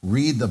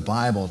 Read the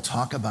Bible.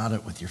 Talk about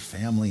it with your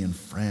family and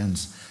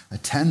friends.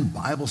 Attend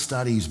Bible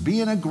studies.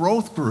 Be in a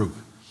growth group.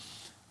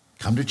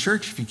 Come to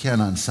church if you can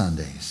on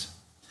Sundays.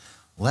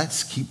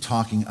 Let's keep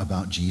talking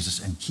about Jesus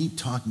and keep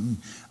talking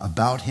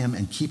about him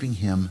and keeping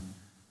him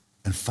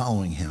and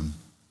following him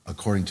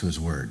according to his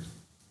word.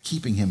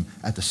 Keeping him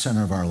at the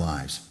center of our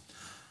lives.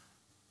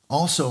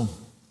 Also,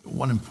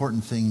 one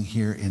important thing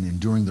here in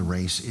enduring the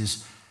race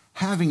is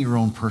having your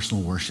own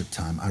personal worship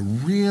time. I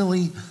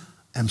really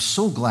am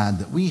so glad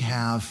that we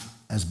have,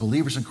 as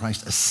believers in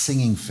Christ, a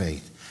singing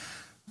faith.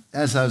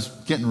 As I was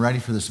getting ready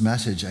for this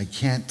message, I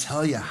can't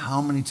tell you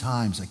how many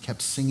times I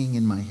kept singing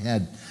in my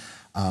head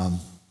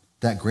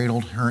that great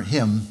old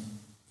hymn,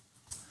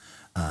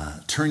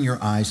 Turn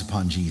Your Eyes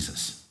Upon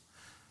Jesus.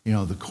 You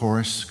know, the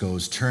chorus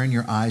goes, turn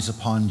your eyes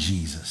upon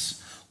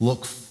Jesus.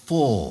 Look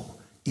full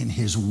in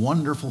his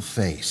wonderful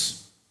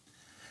face,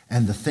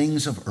 and the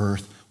things of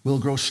earth will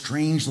grow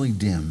strangely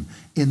dim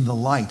in the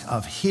light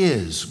of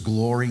his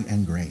glory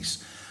and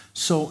grace.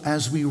 So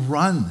as we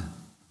run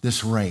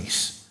this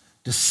race,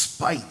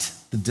 despite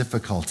the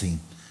difficulty,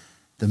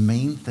 the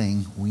main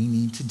thing we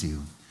need to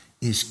do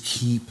is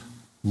keep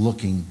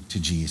looking to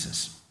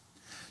Jesus.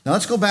 Now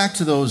let's go back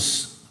to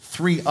those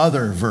three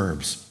other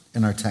verbs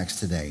in our text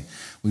today.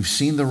 We've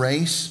seen the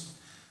race.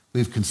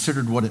 We've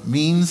considered what it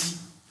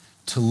means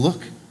to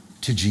look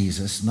to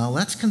Jesus. Now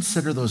let's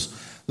consider those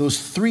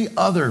three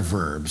other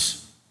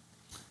verbs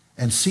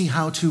and see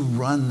how to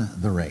run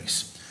the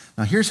race.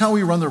 Now here's how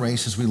we run the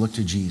race as we look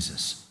to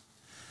Jesus.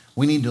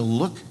 We need to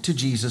look to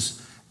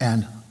Jesus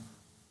and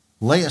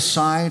lay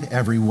aside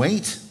every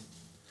weight,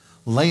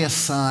 lay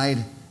aside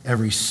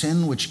every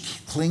sin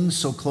which clings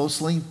so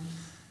closely,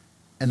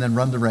 and then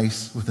run the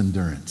race with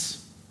endurance.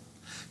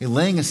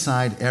 Laying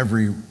aside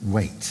every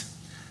weight.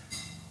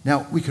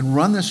 Now, we can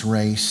run this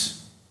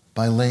race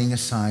by laying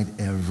aside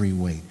every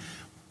weight.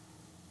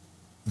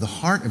 The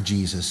heart of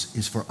Jesus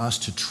is for us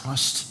to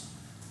trust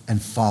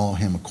and follow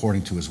him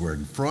according to his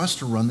word. For us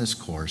to run this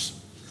course,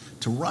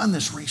 to run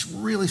this race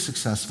really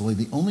successfully,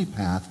 the only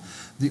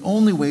path, the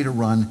only way to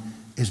run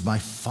is by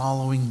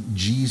following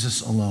Jesus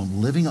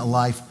alone, living a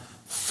life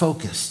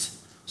focused,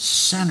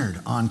 centered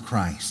on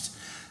Christ.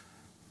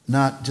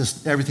 Not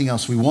just everything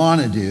else we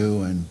want to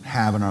do and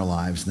have in our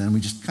lives, then we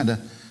just kind of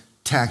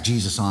tack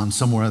Jesus on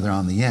somewhere there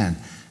on the end.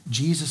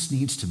 Jesus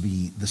needs to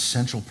be the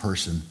central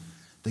person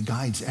that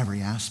guides every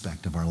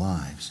aspect of our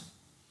lives.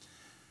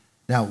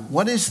 Now,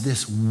 what is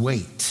this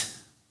weight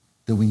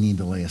that we need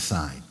to lay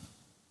aside?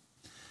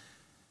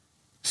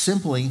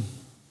 Simply,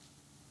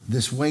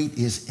 this weight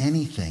is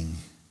anything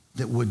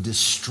that would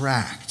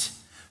distract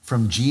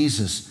from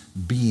Jesus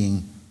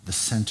being the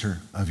center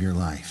of your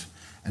life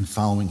and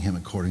following him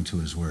according to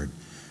his word.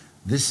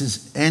 This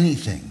is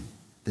anything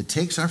that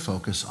takes our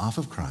focus off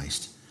of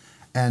Christ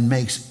and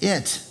makes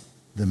it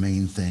the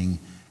main thing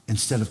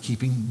instead of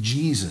keeping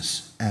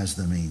Jesus as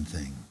the main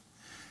thing.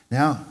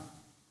 Now,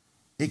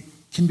 it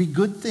can be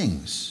good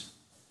things.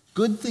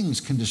 Good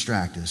things can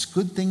distract us.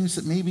 Good things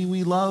that maybe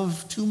we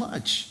love too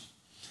much.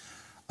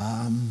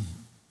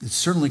 It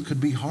certainly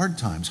could be hard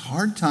times.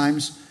 Hard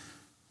times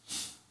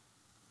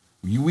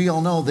We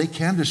all know they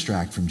can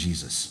distract from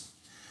Jesus.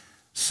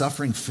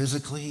 Suffering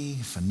physically,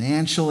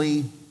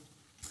 financially,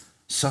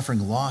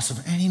 suffering loss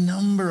of any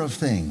number of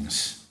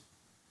things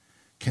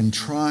can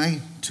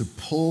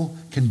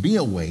be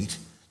a weight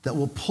that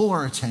will pull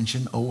our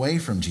attention away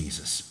from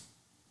Jesus.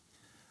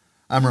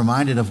 I'm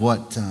reminded of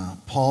what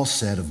Paul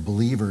said of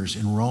believers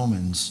in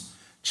Romans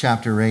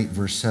chapter 8,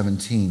 verse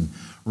 17.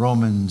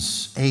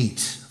 Romans 8,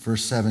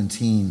 verse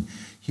 17,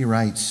 he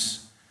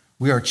writes,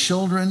 "We are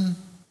children,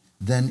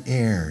 then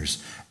heirs,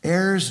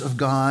 heirs of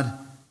God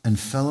and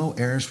fellow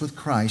heirs with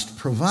Christ,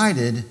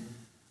 provided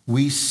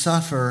we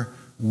suffer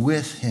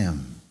with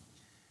him,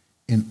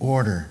 in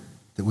order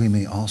that we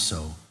may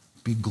also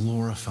be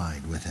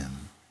glorified with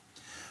him."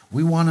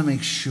 We want to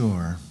make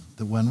sure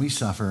that when we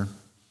suffer,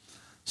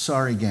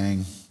 sorry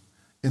gang,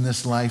 in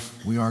this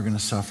life we are going to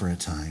suffer at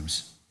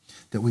times,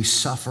 that we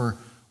suffer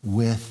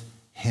with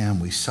him.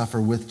 We suffer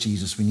with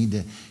Jesus. We need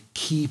to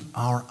keep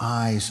our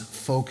eyes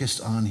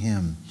focused on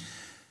him.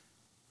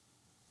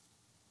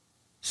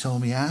 So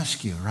let me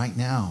ask you right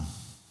now,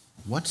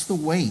 what's the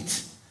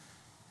weight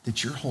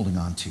that you're holding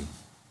on to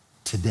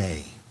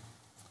today,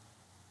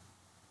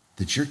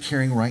 that you're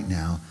carrying right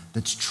now,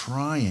 that's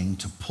trying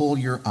to pull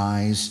your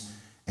eyes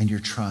and your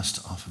trust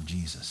off of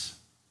Jesus?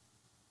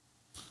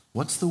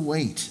 What's the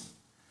weight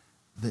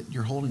that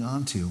you're holding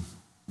on to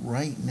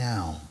right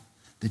now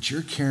that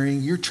you're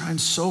carrying? You're trying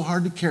so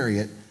hard to carry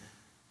it,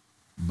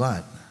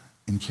 but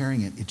in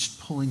carrying it, it's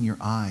pulling your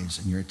eyes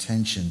and your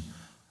attention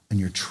and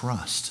your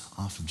trust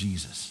off of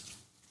Jesus.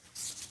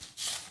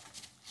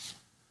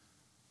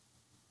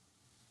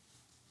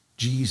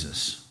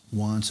 Jesus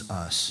wants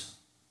us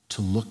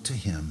to look to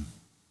him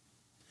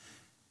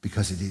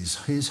because it is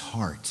his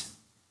heart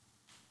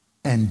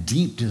and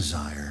deep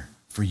desire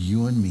for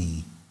you and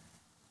me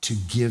to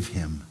give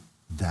him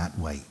that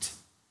weight.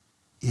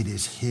 It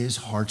is his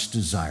heart's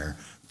desire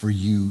for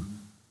you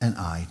and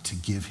I to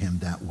give him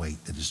that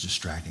weight that is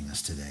distracting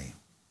us today.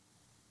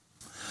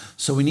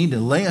 So we need to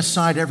lay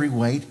aside every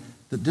weight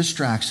that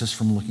distracts us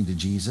from looking to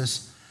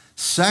Jesus.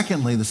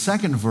 Secondly, the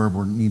second verb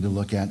we need to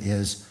look at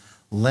is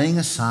laying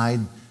aside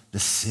the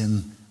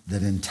sin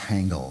that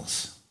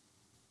entangles.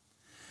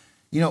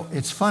 You know,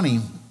 it's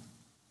funny.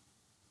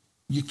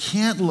 You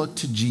can't look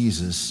to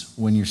Jesus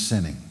when you're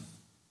sinning.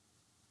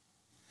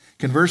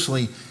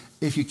 Conversely,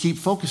 if you keep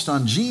focused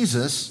on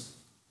Jesus,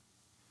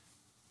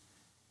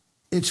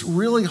 it's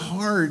really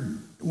hard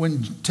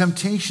when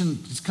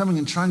temptation is coming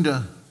and trying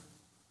to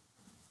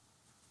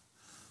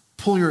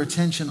pull your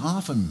attention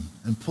off him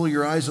and pull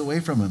your eyes away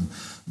from him.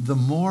 The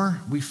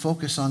more we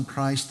focus on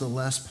Christ, the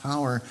less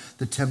power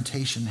the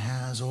temptation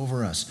has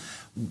over us.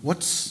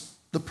 What's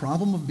the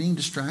problem of being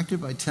distracted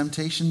by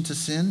temptation to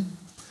sin?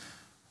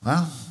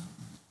 Well,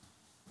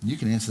 you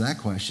can answer that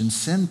question.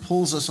 Sin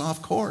pulls us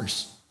off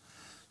course.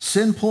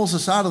 Sin pulls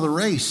us out of the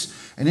race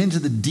and into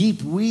the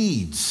deep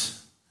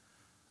weeds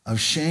of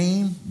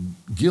shame,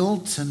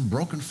 guilt, and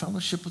broken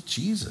fellowship with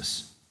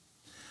Jesus.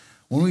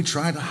 When we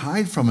try to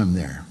hide from him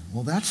there,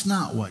 well, that's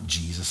not what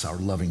Jesus, our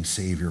loving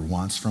Savior,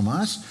 wants from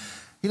us.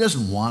 He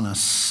doesn't want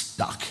us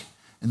stuck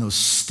in those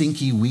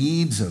stinky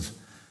weeds of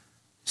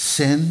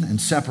sin and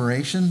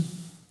separation.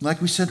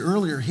 Like we said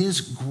earlier,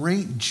 his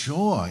great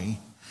joy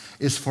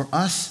is for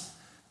us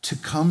to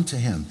come to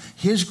him.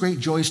 His great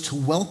joy is to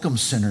welcome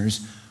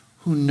sinners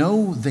who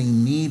know they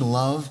need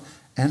love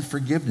and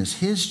forgiveness.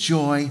 His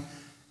joy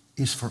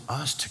is for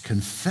us to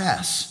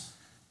confess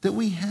that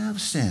we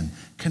have sinned.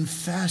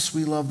 Confess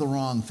we love the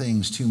wrong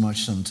things too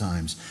much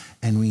sometimes,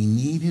 and we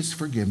need his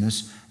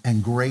forgiveness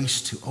and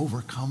grace to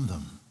overcome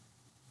them.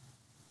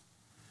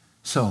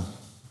 So,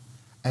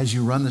 as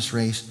you run this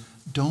race,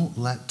 don't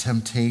let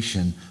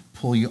temptation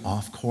pull you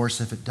off course.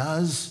 If it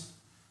does,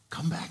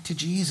 come back to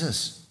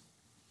Jesus.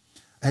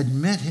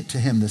 Admit to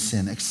him the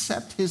sin.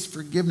 Accept his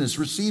forgiveness.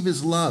 Receive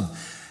his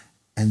love.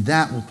 And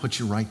that will put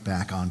you right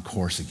back on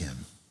course again.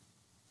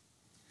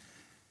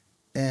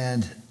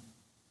 And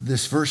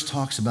this verse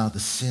talks about the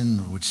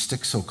sin which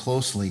sticks so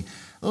closely.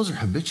 Those are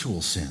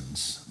habitual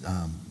sins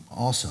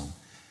also.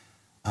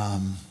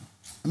 Let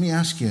me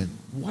ask you,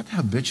 what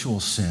habitual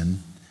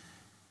sin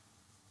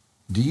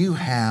do you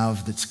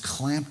have that's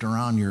clamped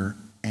around your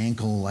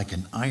ankle like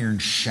an iron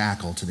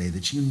shackle today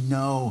that you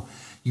know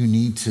you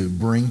need to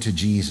bring to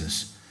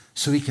Jesus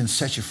so he can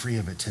set you free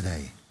of it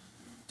today?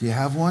 Do you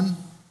have one?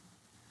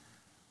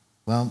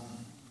 Well,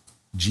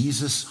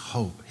 Jesus'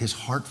 hope, his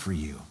heart for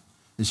you,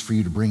 is for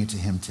you to bring it to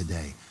him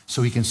today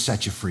so he can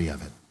set you free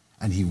of it.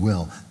 And he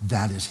will.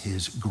 That is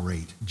his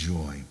great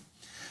joy.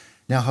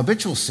 Now,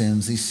 habitual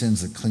sins, these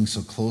sins that cling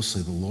so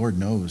closely, the Lord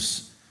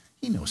knows.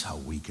 He knows how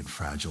weak and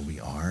fragile we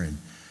are. And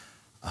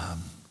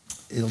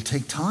it'll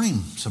take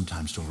time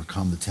sometimes to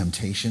overcome the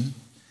temptation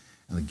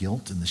and the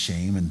guilt and the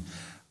shame. And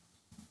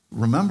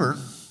remember,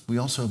 we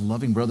also have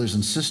loving brothers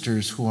and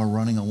sisters who are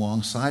running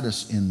alongside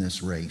us in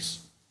this race.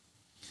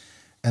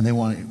 And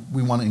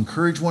we want to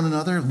encourage one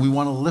another. We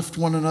want to lift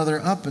one another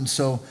up. And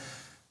so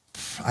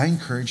I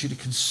encourage you to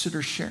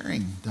consider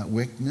sharing that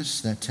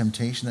weakness, that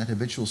temptation, that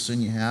habitual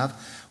sin you have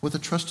with a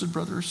trusted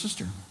brother or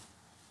sister.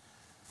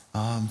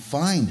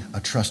 Find a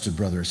trusted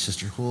brother or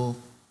sister who will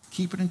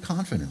keep it in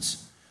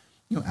confidence.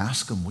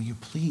 Ask them, will you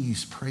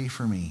please pray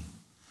for me?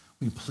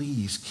 Will you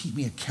please keep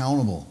me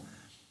accountable?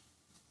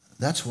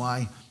 That's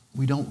why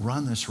we don't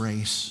run this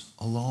race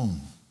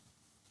alone.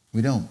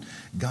 We don't.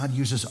 God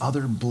uses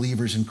other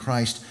believers in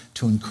Christ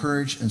to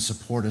encourage and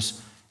support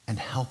us and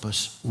help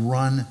us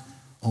run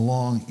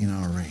along in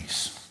our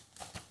race.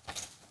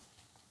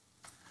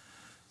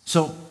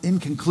 So, in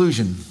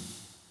conclusion,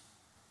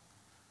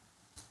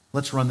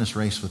 let's run this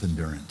race with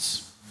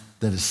endurance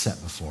that is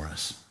set before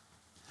us.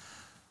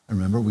 And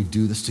remember, we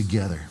do this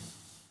together.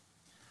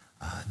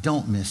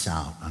 Don't miss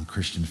out on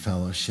Christian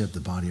fellowship, the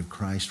body of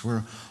Christ.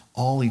 We're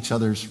all each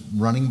other's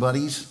running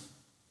buddies.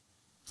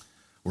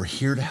 We're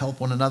here to help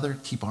one another,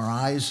 keep our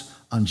eyes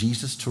on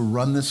Jesus, to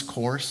run this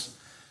course.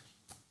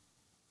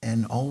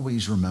 And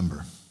always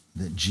remember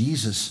that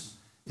Jesus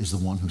is the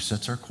one who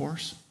sets our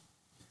course.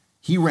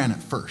 He ran it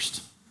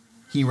first.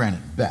 He ran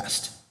it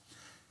best.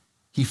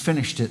 He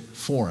finished it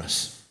for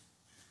us.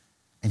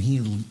 And he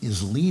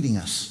is leading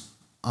us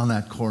on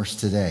that course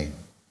today.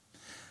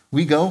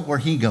 We go where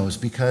he goes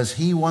because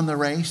he won the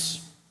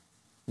race.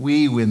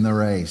 We win the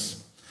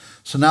race.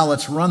 So now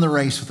let's run the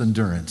race with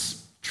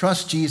endurance.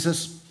 Trust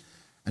Jesus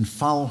and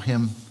follow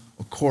him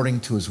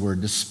according to his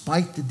word,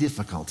 despite the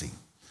difficulty.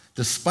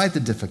 Despite the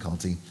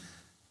difficulty,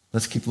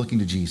 let's keep looking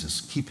to Jesus.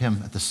 Keep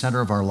him at the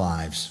center of our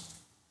lives.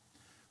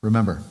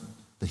 Remember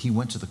that he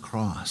went to the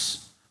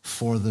cross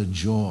for the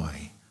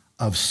joy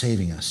of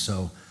saving us.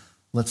 So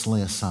let's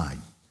lay aside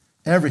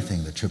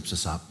everything that trips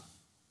us up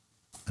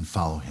and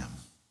follow him.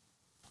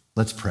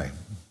 Let's pray.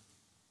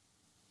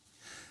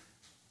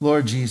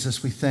 Lord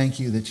Jesus, we thank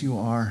you that you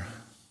are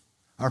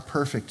our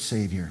perfect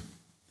Savior.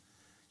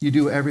 You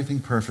do everything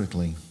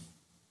perfectly.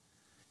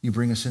 You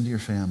bring us into your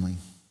family.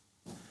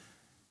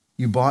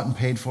 You bought and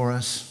paid for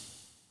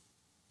us.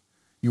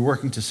 You're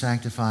working to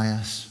sanctify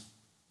us.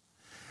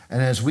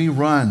 And as we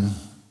run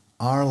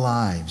our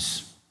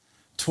lives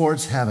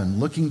towards heaven,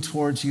 looking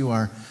towards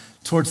you,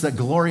 towards that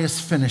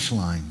glorious finish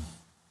line,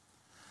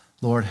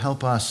 Lord,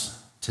 help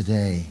us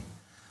today.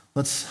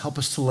 Help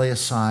us to lay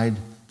aside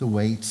the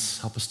weights.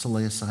 Help us to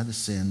lay aside the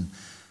sin.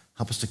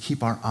 Help us to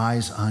keep our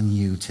eyes on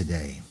you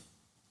today.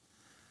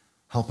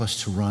 Help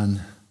us to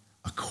run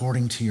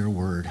according to your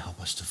word.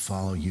 Help us to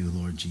follow you,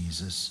 Lord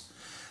Jesus.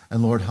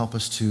 And Lord, help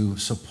us to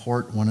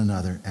support one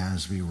another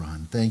as we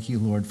run. Thank you,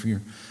 Lord,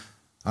 for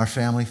our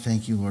family.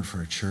 Thank you, Lord, for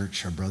our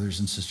church, our brothers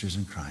and sisters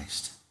in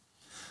Christ.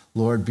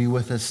 Lord, be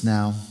with us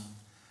now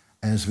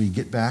as we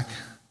get back.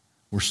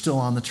 We're still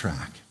on the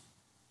track.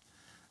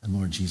 And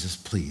Lord Jesus,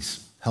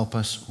 please help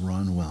us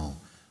run well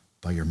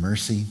by your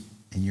mercy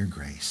and your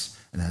grace.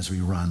 And as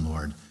we run,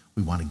 Lord,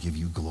 we want to give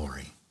you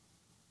glory.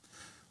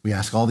 We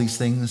ask all these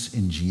things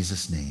in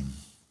Jesus' name.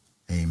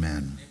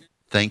 Amen.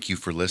 Thank you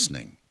for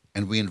listening,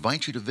 and we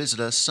invite you to visit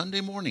us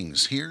Sunday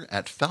mornings here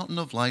at Fountain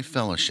of Life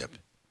Fellowship.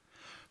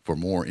 For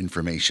more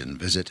information,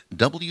 visit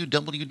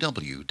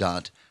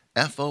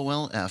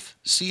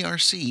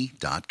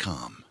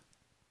www.folfcrc.com.